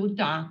going to the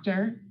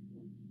doctor.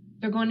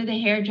 They're going to the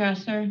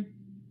hairdresser.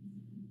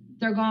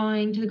 They're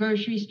going to the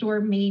grocery store,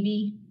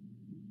 maybe.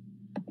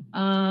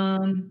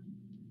 But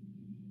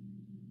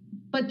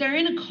they're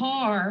in a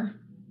car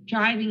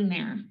driving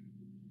there.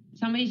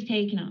 Somebody's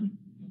taking them.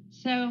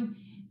 So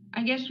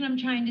I guess what I'm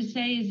trying to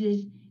say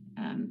is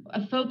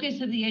a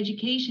focus of the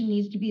education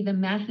needs to be the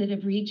method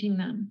of reaching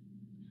them.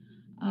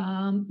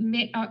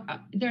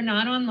 They're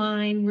not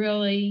online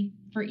really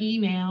for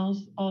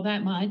emails all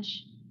that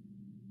much.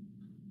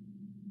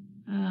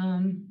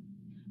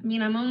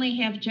 I'm only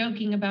half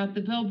joking about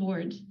the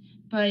billboards,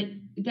 but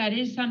that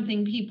is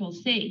something people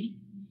see.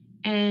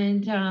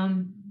 And,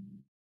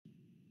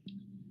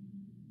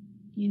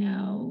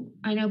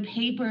 I know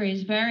paper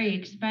is very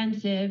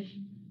expensive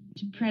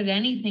to print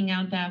anything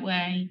out that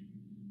way,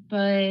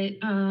 but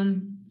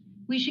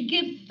we should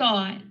give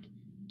thought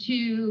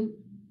to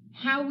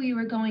how we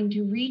were going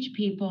to reach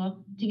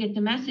people to get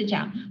the message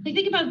out. Like,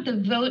 think about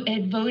the vote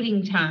at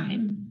voting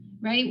time,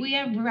 right? We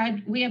have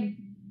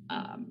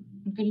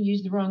I'm going to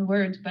use the wrong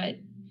words, but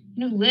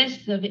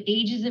lists of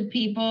ages of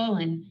people,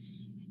 and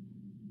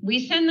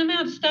we send them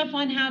out stuff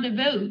on how to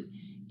vote.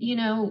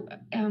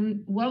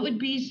 What would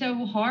be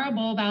so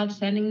horrible about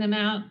sending them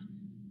out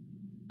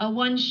a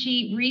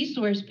one-sheet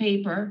resource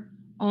paper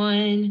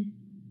on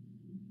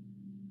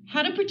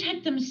how to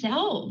protect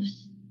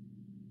themselves?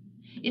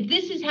 If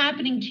this is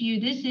happening to you,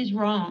 this is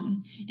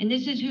wrong, and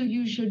this is who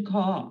you should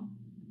call.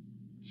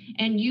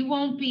 And you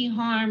won't be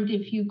harmed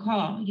if you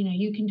call.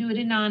 You can do it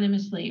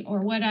anonymously or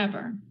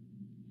whatever.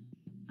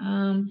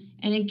 And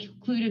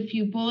include a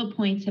few bullet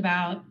points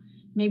about,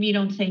 maybe you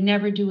don't say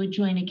never do a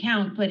joint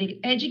account, but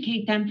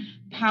educate them.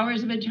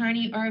 Powers of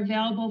attorney are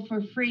available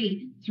for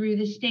free through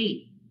the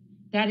state.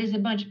 That is a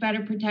much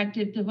better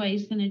protective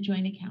device than a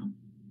joint account.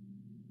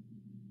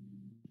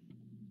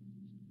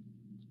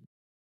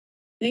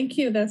 Thank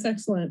you. That's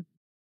excellent.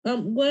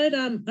 And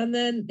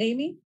then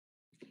Amy?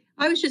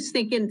 I was just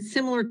thinking,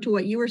 similar to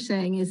what you were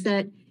saying, is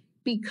that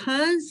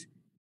because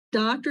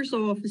doctors'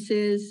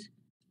 offices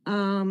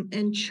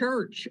and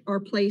church are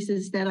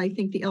places that I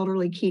think the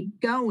elderly keep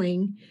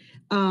going,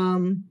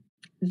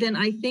 then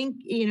I think,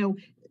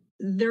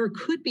 there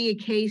could be a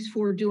case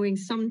for doing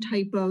some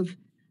type of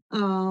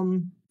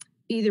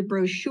either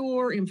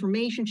brochure,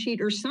 information sheet,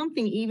 or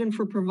something even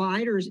for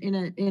providers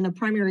in a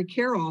primary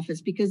care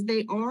office, because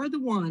they are the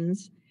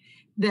ones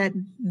that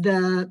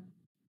the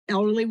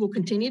elderly will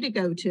continue to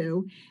go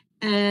to.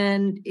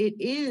 And it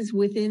is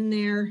within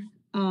their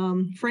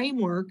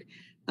framework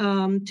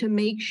to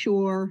make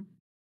sure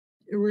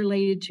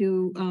related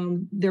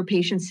to their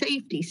patient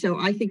safety. So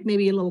I think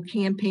maybe a little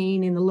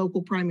campaign in the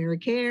local primary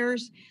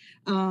cares,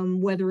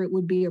 whether it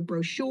would be a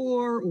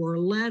brochure or a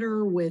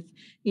letter with,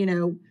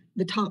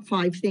 the top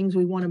 5 things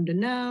we want them to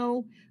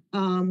know,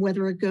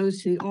 whether it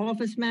goes to the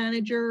office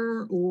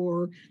manager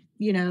or,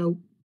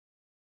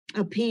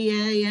 a PA,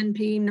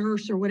 NP,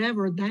 nurse, or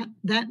whatever,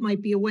 that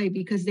might be a way,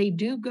 because they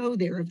do go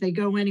there if they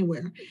go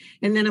anywhere.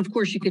 And then, of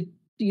course,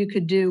 you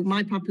could do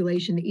my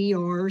population, the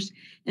ERs,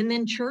 and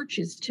then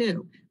churches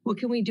too. What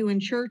can we do in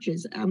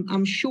churches?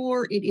 I'm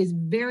sure it is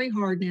very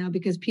hard now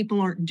because people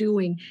aren't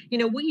doing,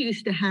 we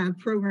used to have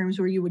programs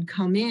where you would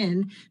come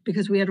in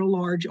because we had a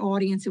large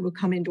audience that would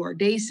come into our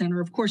day center.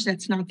 Of course,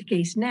 that's not the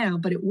case now,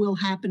 but it will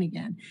happen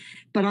again.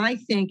 But I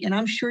think, and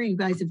I'm sure you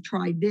guys have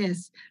tried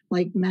this,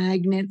 like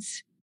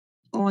magnets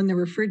on the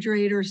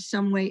refrigerator,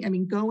 some way,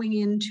 going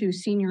into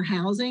senior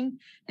housing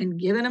and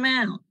giving them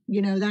out,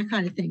 that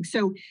kind of thing.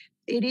 So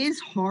it is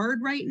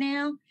hard right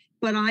now.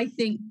 But I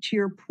think, to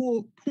your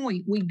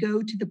point, we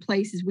go to the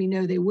places we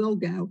know they will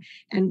go.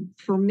 And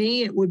for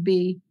me, it would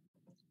be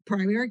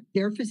primary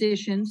care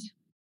physicians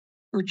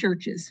or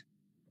churches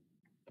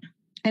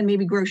and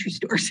maybe grocery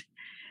stores.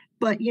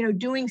 But,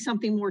 doing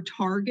something more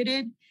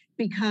targeted,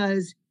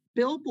 because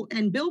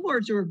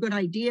billboards are a good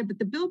idea, but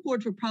the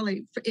billboards would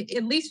probably,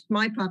 at least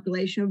my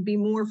population, would be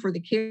more for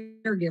the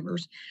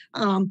caregivers.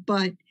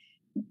 But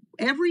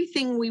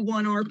everything we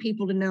want our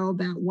people to know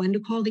about, when to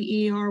call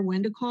the ER,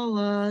 when to call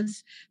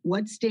us,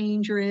 what's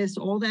dangerous,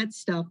 all that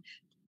stuff,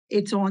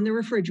 it's on the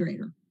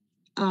refrigerator.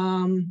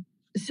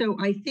 So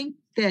I think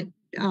that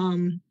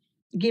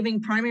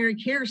giving primary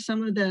care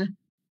some of the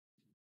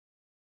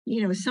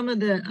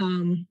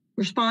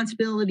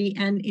responsibility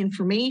and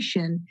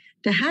information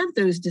to have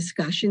those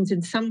discussions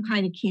in some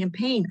kind of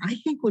campaign, I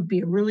think would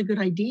be a really good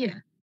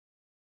idea.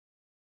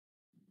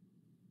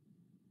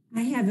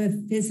 I have a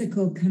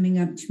physical coming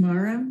up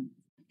tomorrow,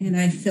 and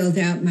I filled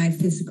out my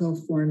physical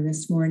form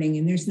this morning,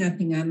 and there's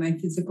nothing on my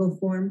physical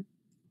form.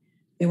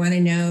 They want to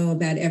know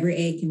about every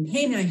ache and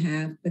pain I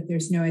have, but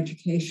there's no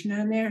education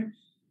on there.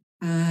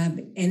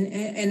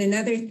 And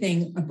another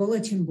thing, a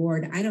bulletin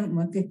board, I don't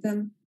look at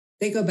them.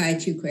 They go by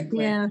too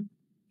quickly. Yeah.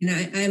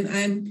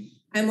 And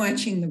I'm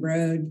watching the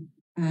road.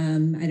 I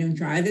don't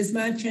drive as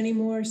much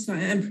anymore, so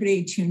I'm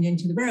pretty tuned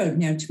into the road.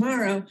 Now,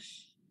 tomorrow,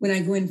 when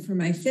I go in for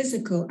my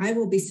physical, I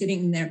will be sitting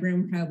in that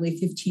room probably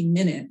 15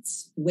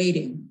 minutes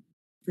waiting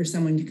for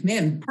someone to come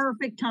in.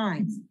 Perfect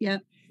time.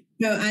 Yep.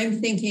 So I'm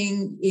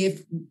thinking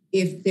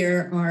if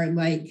there are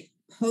like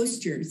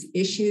posters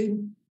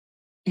issued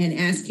and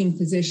asking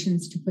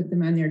physicians to put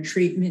them on their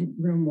treatment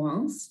room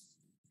walls,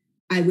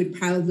 I would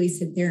probably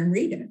sit there and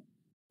read it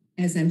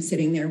as I'm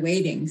sitting there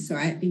waiting. So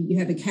you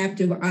have a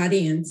captive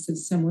audience of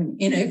someone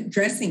in a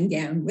dressing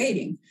gown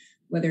waiting,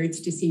 whether it's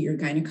to see your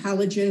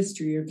gynecologist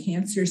or your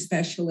cancer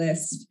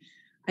specialist.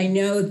 I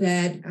know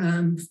that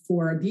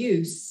for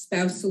abuse,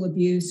 spousal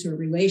abuse or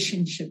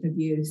relationship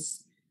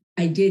abuse,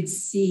 I did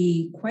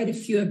see quite a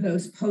few of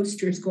those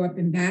posters go up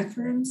in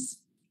bathrooms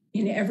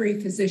in every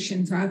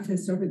physician's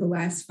office over the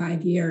last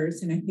 5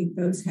 years. And I think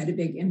those had a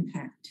big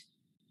impact.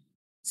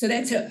 So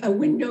that's a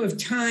window of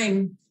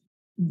time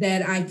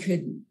that I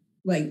could,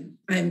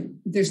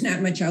 there's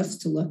not much else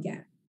to look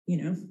at,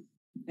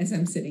 as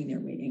I'm sitting there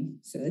waiting.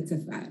 So it's a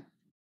thought.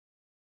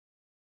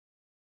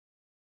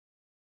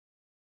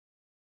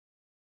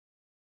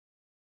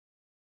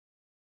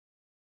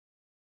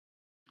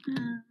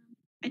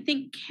 I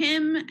think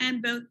Kim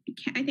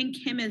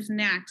is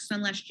next,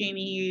 unless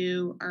Jamie,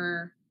 you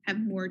have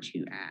more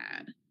to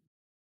add.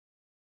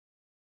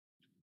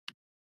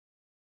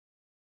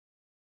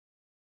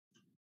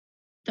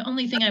 The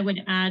only thing I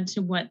would add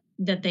to what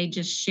that they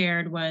just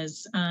shared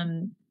was,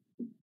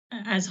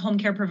 as home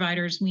care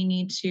providers, we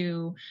need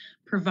to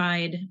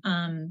provide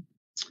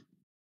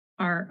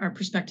our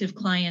prospective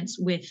clients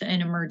with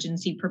an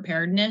emergency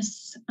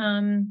preparedness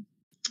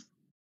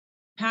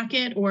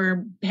packet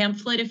or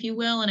pamphlet, if you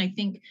will. And I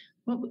think,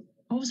 what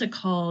was it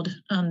called?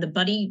 The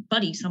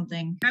buddy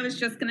something. I was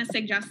just going to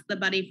suggest the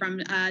buddy from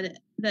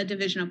the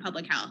Division of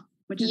Public Health,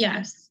 which is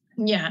yes.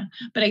 Yeah.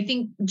 But I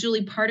think,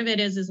 Julie, part of it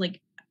is like,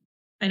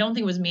 I don't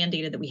think it was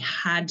mandated that we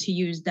had to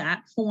use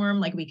that form.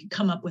 Like we could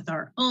come up with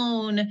our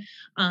own,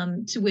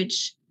 to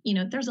which,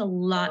 there's a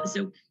lot.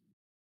 So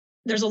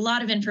there's a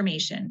lot of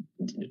information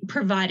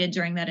provided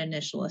during that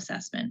initial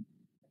assessment.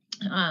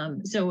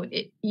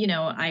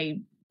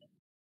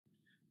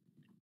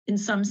 In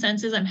some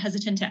senses, I'm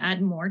hesitant to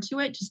add more to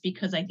it just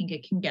because I think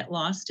it can get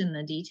lost in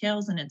the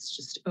details and it's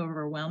just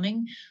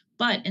overwhelming.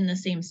 But in the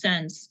same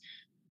sense,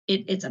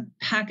 it's a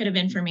packet of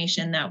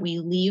information that we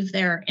leave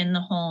there in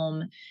the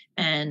home.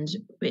 And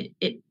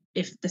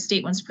if the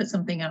state wants to put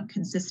something out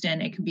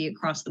consistent, it could be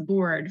across the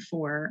board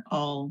for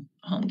all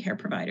home care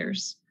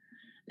providers.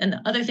 And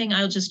the other thing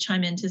I'll just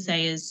chime in to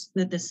say is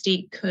that the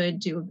state could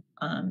do,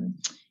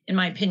 in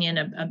my opinion,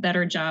 a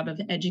better job of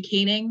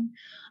educating,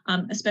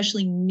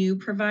 especially new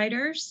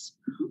providers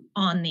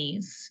on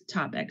these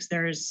topics.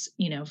 There's,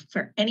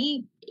 for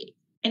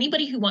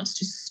anybody who wants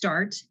to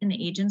start an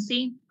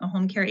agency, a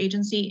home care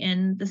agency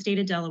in the state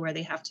of Delaware,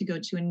 they have to go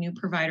to a new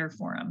provider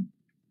forum.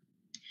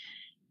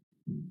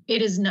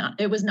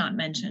 It was not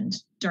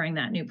mentioned during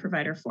that new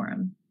provider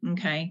forum.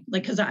 Okay.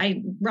 Because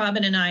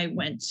Robin and I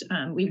went,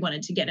 we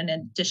wanted to get an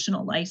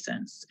additional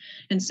license.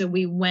 And so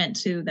we went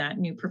to that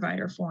new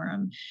provider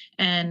forum,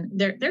 and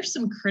there's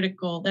some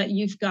critical that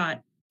you've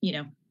got,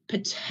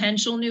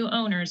 potential new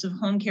owners of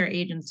home care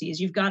agencies.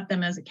 You've got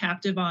them as a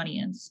captive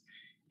audience.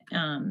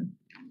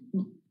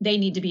 They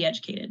need to be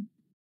educated.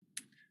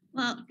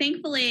 Well,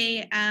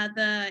 thankfully,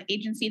 the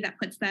agency that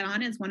puts that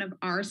on is one of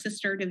our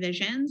sister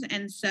divisions.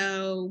 And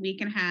so we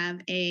can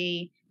have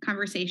a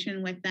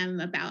conversation with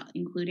them about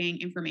including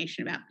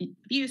information about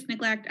abuse,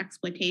 neglect,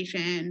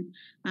 exploitation,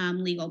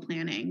 legal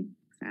planning.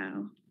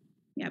 So,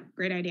 yep,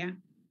 great idea.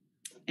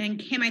 And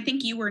Kim, I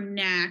think you were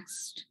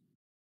next.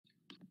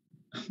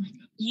 Oh my God.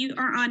 You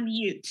are on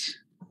mute.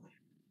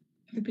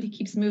 Everybody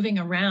keeps moving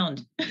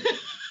around.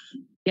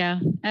 Yeah.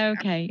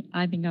 Okay.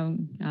 I think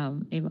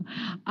I'm able.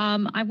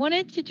 I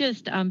wanted to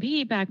just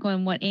piggyback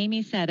on what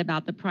Amy said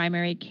about the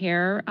primary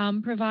care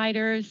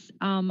providers.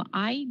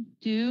 I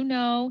do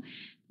know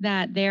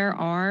that there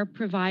are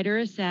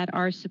providers that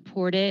are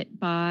supported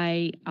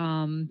by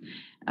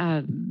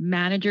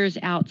managers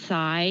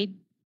outside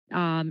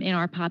in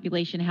our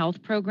population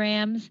health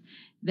programs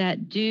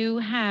that do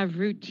have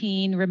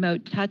routine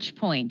remote touch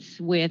points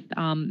with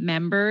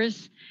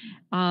members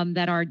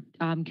that are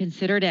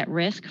considered at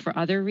risk for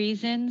other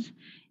reasons.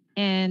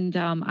 And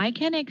I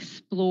can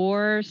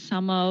explore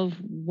some of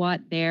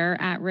what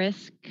their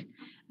at-risk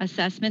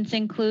assessments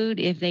include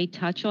if they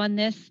touch on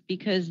this,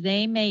 because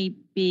they may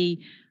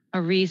be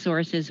a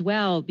resource as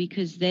well,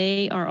 because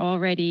they are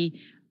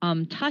already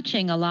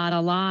touching a lot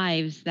of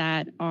lives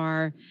that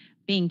are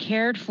being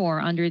cared for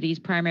under these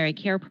primary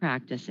care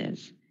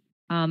practices.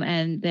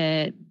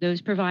 and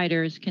those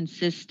providers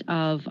consist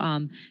of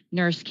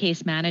nurse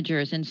case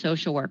managers and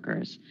social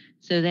workers.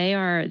 So they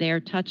are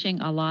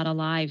touching a lot of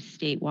lives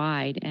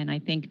statewide, and I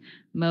think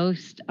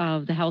most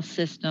of the health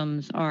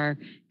systems are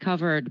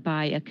covered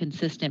by a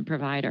consistent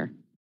provider.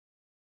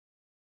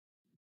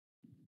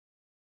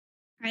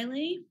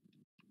 Kylie?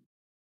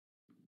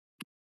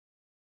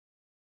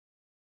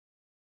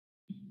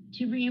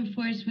 To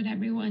reinforce what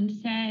everyone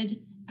said,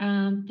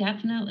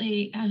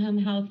 definitely a home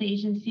health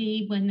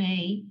agency, when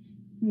they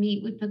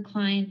meet with the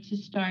client to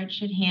start,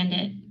 should hand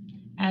it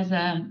as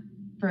a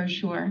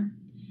brochure.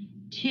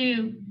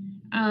 2,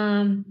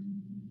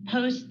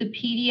 post the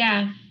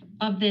PDF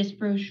of this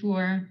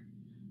brochure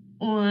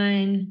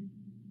on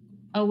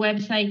a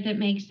website that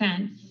makes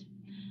sense.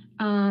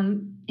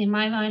 In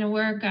my line of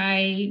work,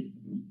 I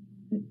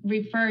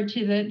refer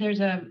to there's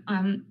a,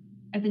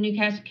 at the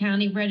Newcastle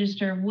County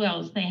Register of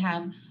Wills, they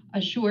have a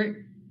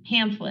short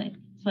pamphlet.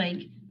 It's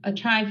like a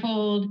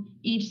trifold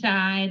each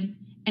side,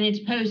 and it's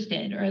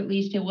posted, or at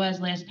least it was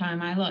last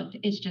time I looked.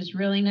 It's just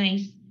really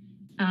nice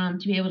to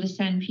be able to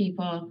send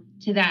people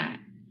to that.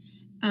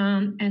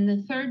 And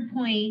the third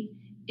point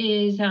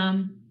is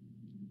the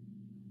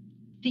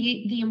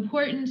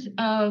importance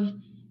of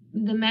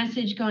the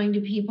message going to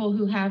people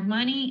who have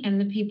money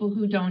and the people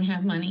who don't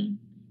have money,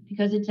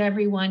 because it's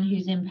everyone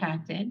who's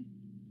impacted.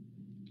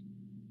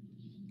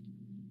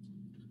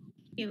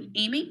 Thank you.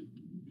 Amy?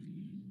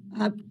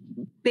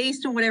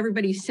 Based on what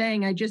everybody's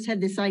saying, I just had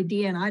this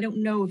idea, and I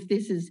don't know if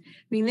this is,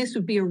 I mean, this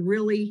would be a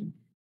really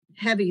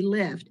heavy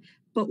lift,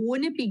 but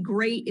wouldn't it be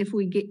great if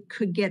we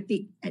could get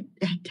to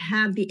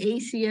have the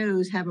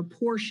ACOs have a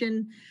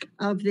portion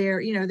of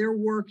their, they're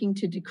working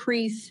to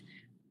decrease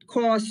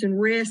costs and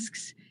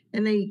risks,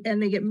 and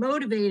they get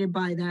motivated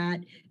by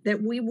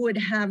that we would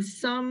have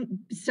some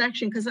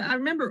section, because I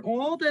remember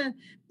all the,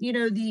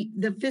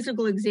 the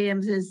physical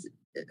exams as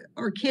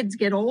our kids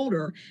get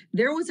older,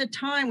 there was a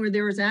time where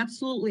there was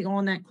absolutely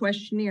on that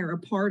questionnaire a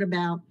part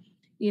about,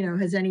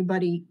 has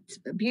anybody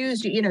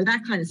abused you,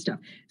 that kind of stuff.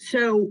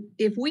 So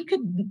if we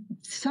could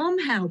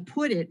somehow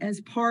put it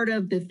as part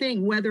of the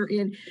thing, whether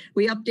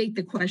we update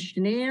the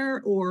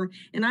questionnaire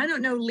and I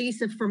don't know,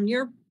 Lisa, from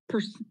your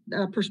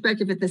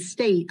perspective at the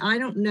state, I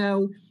don't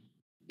know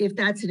if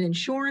that's an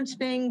insurance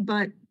thing,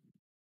 but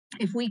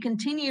if we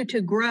continue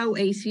to grow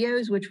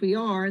ACOs, which we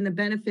are, and the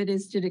benefit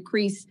is to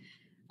decrease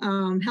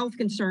health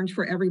concerns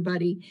for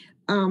everybody,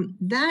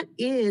 that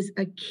is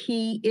a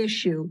key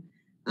issue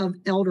of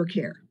elder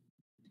care.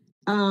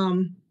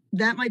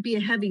 That might be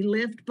a heavy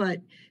lift, but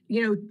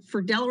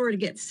for Delaware to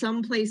get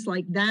someplace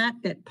like that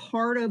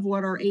part of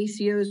what our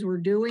ACOs were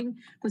doing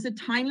was a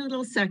tiny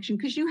little section,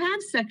 because you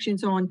have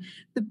sections on,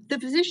 the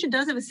physician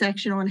does have a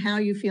section on how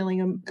you're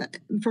feeling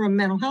from a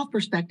mental health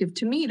perspective.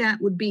 To me,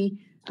 that would be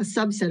a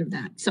subset of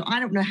that. So I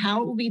don't know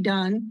how it will be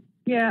done,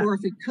 or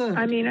if it could.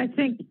 I mean, I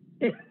think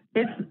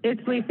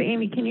it's Lisa.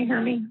 Amy, can you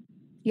hear me?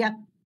 Yep.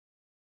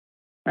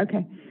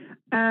 Okay.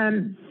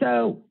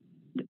 So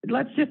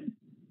let's just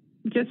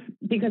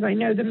because I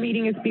know the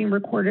meeting is being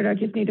recorded, I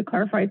just need to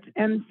clarify it's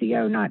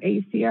MCO, not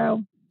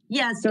ACO.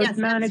 Yes. So yes, it's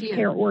Managed MCO.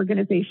 Care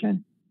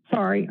Organization.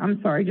 I'm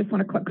sorry. Just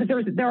want to because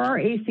there are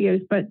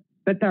ACOs, but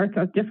that's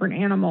a different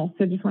animal.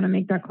 So just want to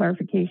make that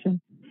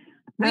clarification.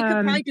 We could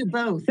probably do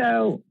both.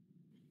 So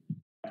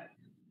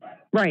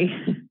right.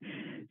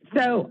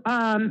 So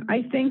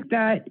I think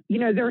that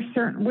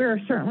we're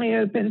certainly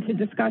open to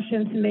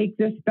discussion to make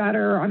this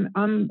better.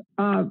 I'm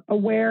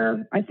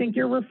aware. I think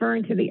you're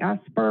referring to the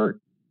expert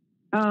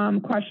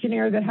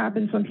questionnaire that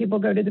happens when people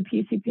go to the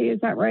PCP.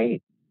 Is that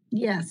right?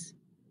 Yes.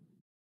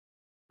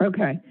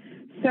 Okay.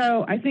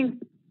 So I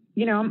think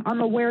I'm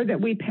aware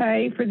that we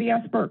pay for the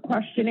expert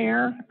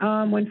questionnaire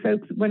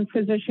when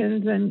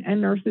physicians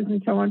and nurses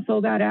and so on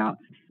fill that out.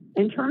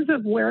 In terms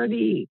of where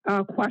the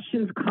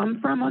questions come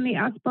from on the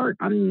expert,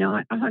 I'm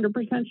not 100%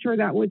 sure.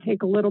 That would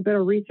take a little bit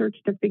of research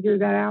to figure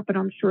that out, but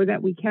I'm sure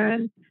that we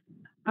can.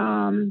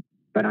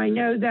 But I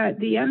know that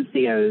the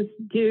MCOs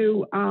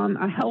do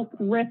a health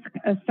risk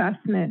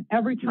assessment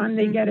every time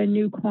they get a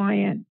new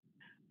client.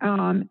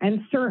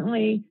 And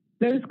certainly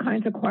those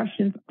kinds of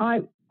questions,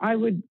 I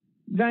would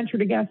venture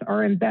to guess,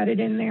 are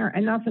embedded in there.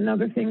 And that's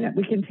another thing that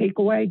we can take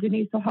away.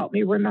 Denise will help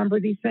me remember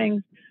these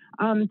things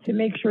to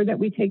make sure that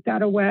we take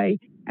that away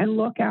and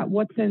look at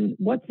what's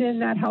in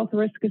that health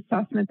risk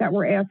assessment that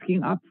we're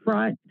asking up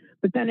front.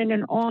 But then in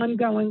an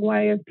ongoing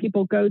way, as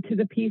people go to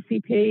the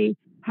PCP,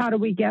 how do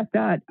we get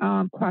that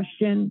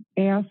question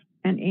asked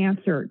and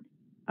answered?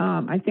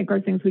 I think are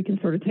things we can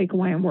sort of take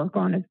away and work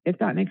on if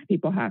that makes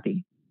people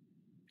happy.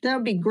 That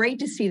would be great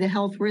to see the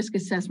health risk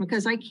assessment,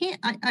 because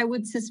I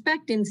would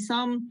suspect in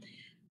some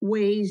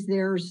ways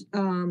there's,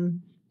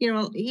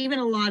 even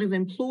a lot of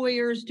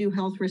employers do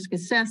health risk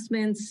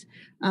assessments,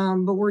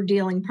 but we're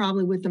dealing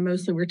probably with the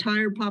mostly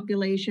retired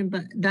population.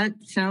 But that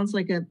sounds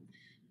like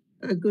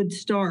a good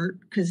start,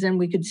 because then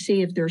we could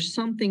see if there's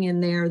something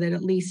in there that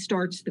at least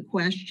starts the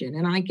question.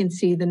 And I can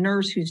see the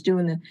nurse who's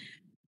doing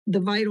the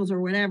vitals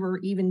or whatever,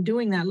 even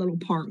doing that little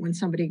part when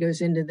somebody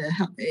goes into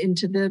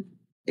the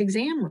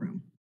exam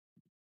room.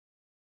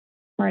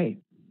 Right.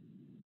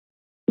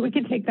 We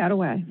can take that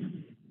away.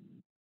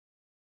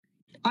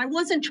 I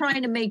wasn't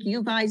trying to make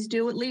you guys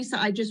do it,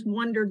 Lisa. I just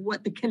wondered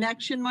what the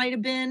connection might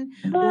have been.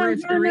 Or if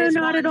no,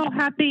 not at all.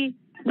 Happy.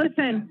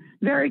 Listen,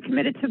 very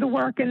committed to the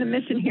work and the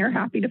mission here.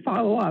 Happy to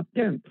follow up.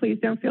 Please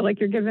don't feel like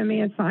you're giving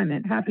me an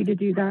assignment. Happy to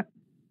do that.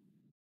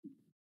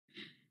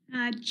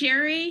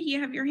 Jerry, you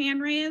have your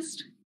hand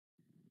raised.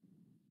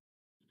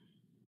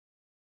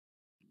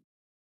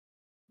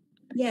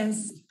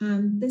 Yes,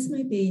 this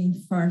might be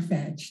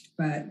far-fetched,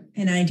 but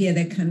an idea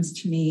that comes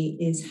to me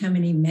is how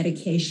many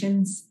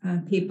medications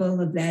people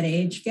of that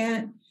age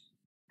get.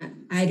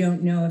 I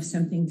don't know if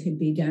something could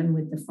be done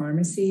with the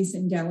pharmacies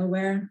in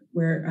Delaware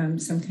where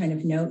some kind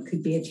of note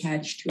could be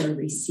attached to a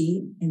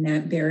receipt and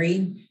that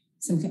buried.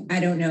 I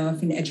don't know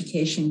if an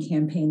education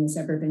campaign has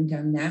ever been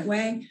done that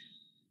way.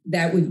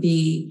 That would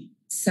be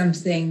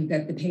something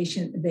that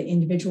the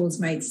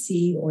individuals might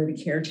see, or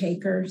the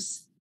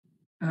caretakers.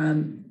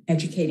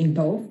 Educating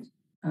both,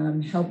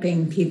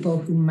 helping people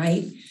who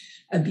might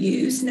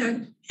abuse,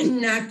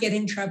 not get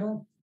in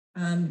trouble.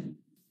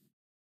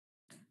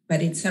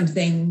 But it's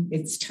something,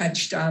 it's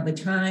touched all the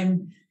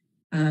time.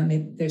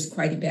 There's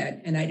quite a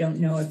bit. And I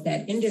don't know if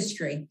that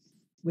industry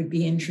would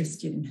be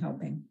interested in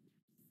helping.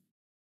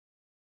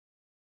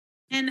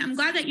 And I'm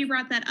glad that you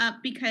brought that up,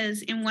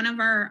 because in one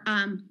of our,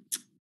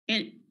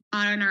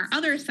 on our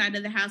other side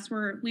of the house,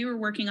 we were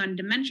working on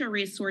dementia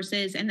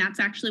resources, and that's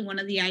actually one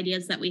of the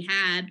ideas that we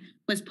had,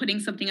 was putting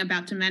something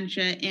about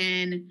dementia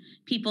in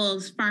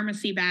people's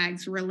pharmacy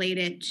bags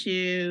related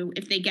to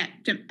if they get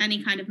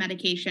any kind of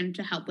medication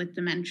to help with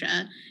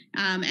dementia.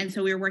 And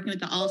so we were working with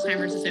the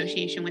Alzheimer's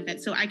Association with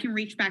it. So I can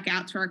reach back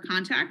out to our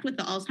contact with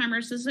the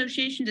Alzheimer's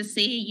Association to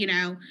see,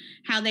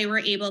 how they were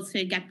able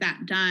to get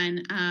that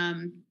done,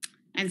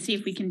 and see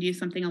if we can do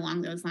something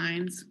along those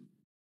lines.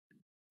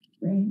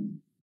 Great.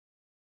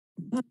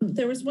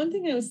 There was one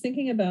thing I was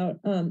thinking about.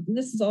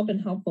 This has all been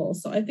helpful.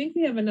 So I think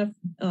we have enough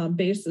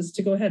basis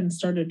to go ahead and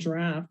start a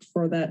draft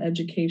for that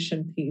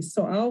education piece.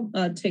 So I'll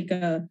take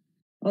a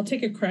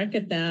crack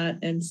at that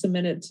and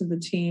submit it to the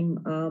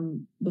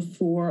team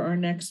before our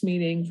next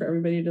meeting for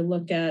everybody to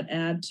look at,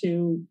 add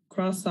to,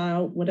 cross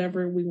out,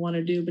 whatever we want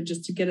to do, but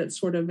just to get it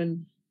sort of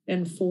in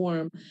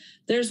form.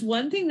 There's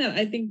one thing that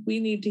I think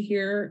we need to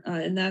hear,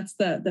 and that's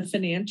the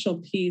financial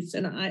piece.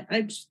 And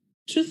I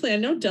truthfully, I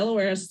know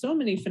Delaware has so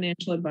many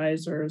financial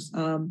advisors,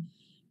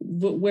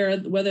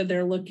 whether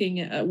they're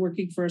looking at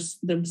working for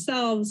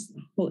themselves,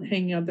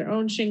 hanging out their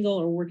own shingle,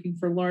 or working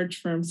for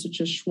large firms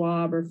such as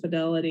Schwab or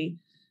Fidelity.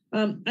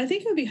 I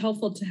think it would be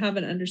helpful to have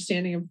an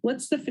understanding of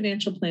what's the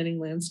financial planning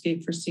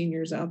landscape for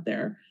seniors out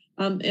there.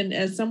 And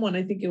as someone,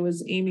 I think it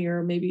was Amy,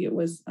 or maybe it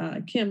was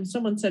Kim,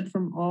 someone said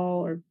from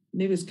all, or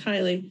maybe it was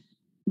Kylie,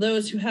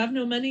 those who have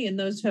no money and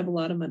those who have a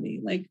lot of money.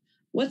 Like,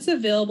 what's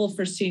available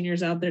for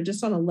seniors out there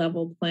just on a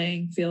level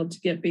playing field to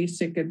get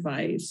basic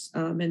advice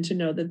and to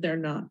know that they're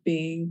not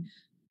being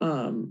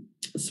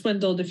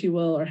swindled, if you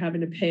will, or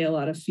having to pay a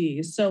lot of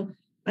fees. So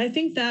I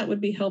think that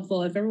would be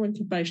helpful if everyone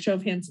could, by show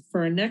of hands,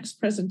 for our next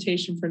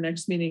presentation for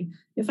next meeting,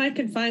 if I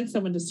can find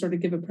someone to sort of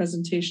give a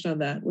presentation on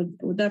that,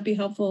 would that be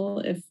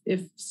helpful?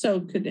 If so,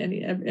 could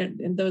any,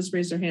 and those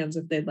raise their hands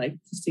if they'd like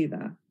to see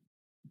that.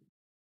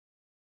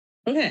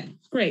 Okay,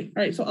 great.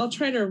 All right, so I'll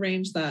try to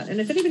arrange that. And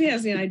if anybody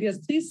has any ideas,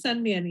 please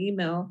send me an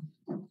email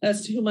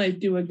as to who might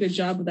do a good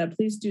job with that.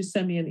 Please do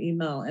send me an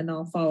email and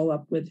I'll follow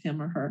up with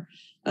him or her.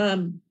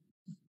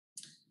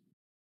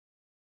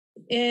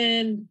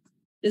 And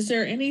is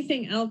there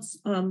anything else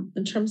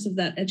in terms of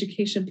that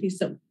education piece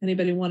that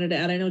anybody wanted to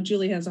add? I know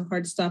Julie has a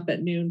hard stop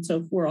at noon, so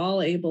if we're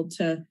all able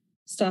to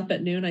stop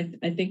at noon,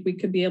 I think we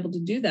could be able to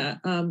do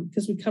that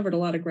because we covered a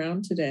lot of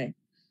ground today.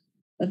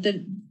 But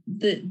the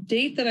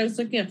date that I was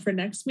looking at for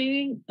next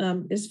meeting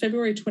is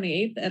February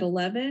 28th at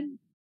 11.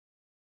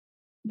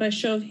 By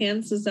show of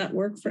hands, does that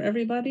work for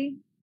everybody?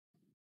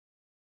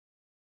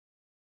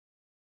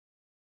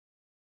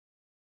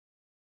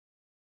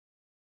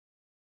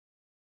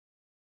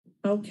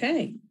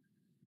 Okay.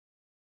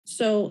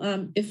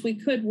 So if we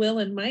could, Will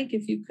and Mike,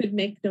 if you could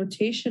make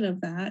notation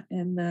of that,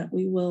 and that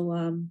we will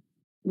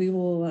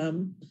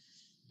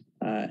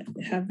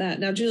have that.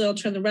 Now, Julie, I'll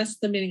turn the rest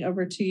of the meeting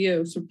over to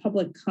you for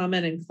public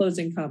comment and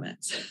closing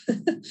comments.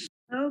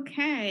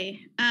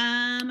 Okay.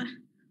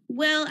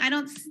 Will, I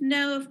don't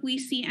know if we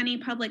see any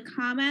public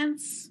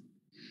comments.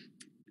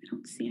 I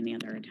don't see any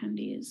other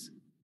attendees.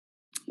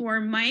 Or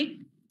Mike?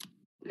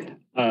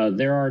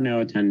 There are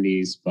no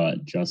attendees,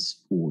 but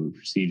just for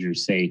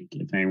procedure's sake,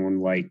 if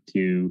anyone would like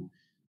to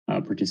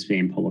participate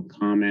in public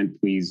comment,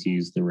 please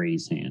use the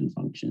raise hand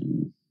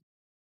function.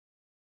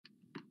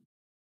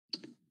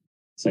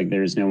 It's like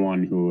there's no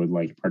one who would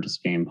like to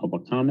participate in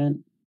public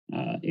comment.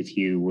 If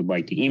you would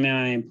like to email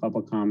any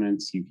public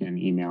comments, you can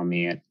email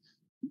me at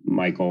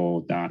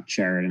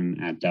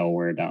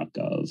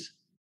michael.sheridan@delaware.gov.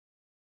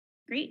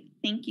 Great,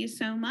 thank you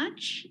so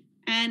much.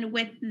 And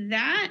with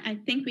that, I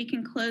think we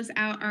can close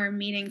out our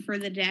meeting for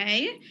the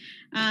day.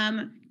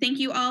 Thank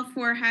you all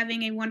for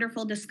having a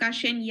wonderful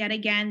discussion. Yet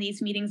again,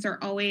 these meetings are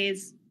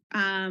always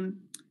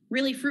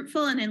really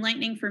fruitful and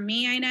enlightening for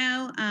me, I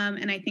know,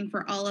 and I think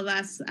for all of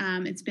us,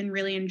 it's been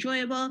really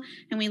enjoyable,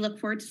 and we look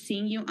forward to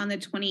seeing you on the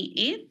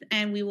 28th,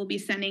 and we will be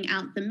sending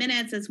out the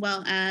minutes as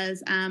well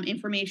as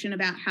information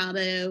about how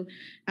to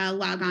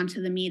log on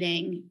to the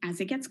meeting as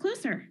it gets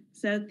closer.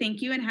 So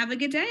thank you and have a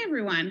good day,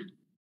 everyone.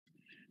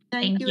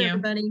 Thank you,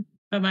 everybody.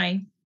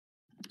 Bye-bye.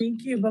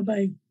 Thank you.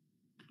 Bye-bye.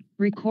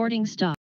 Recording stop.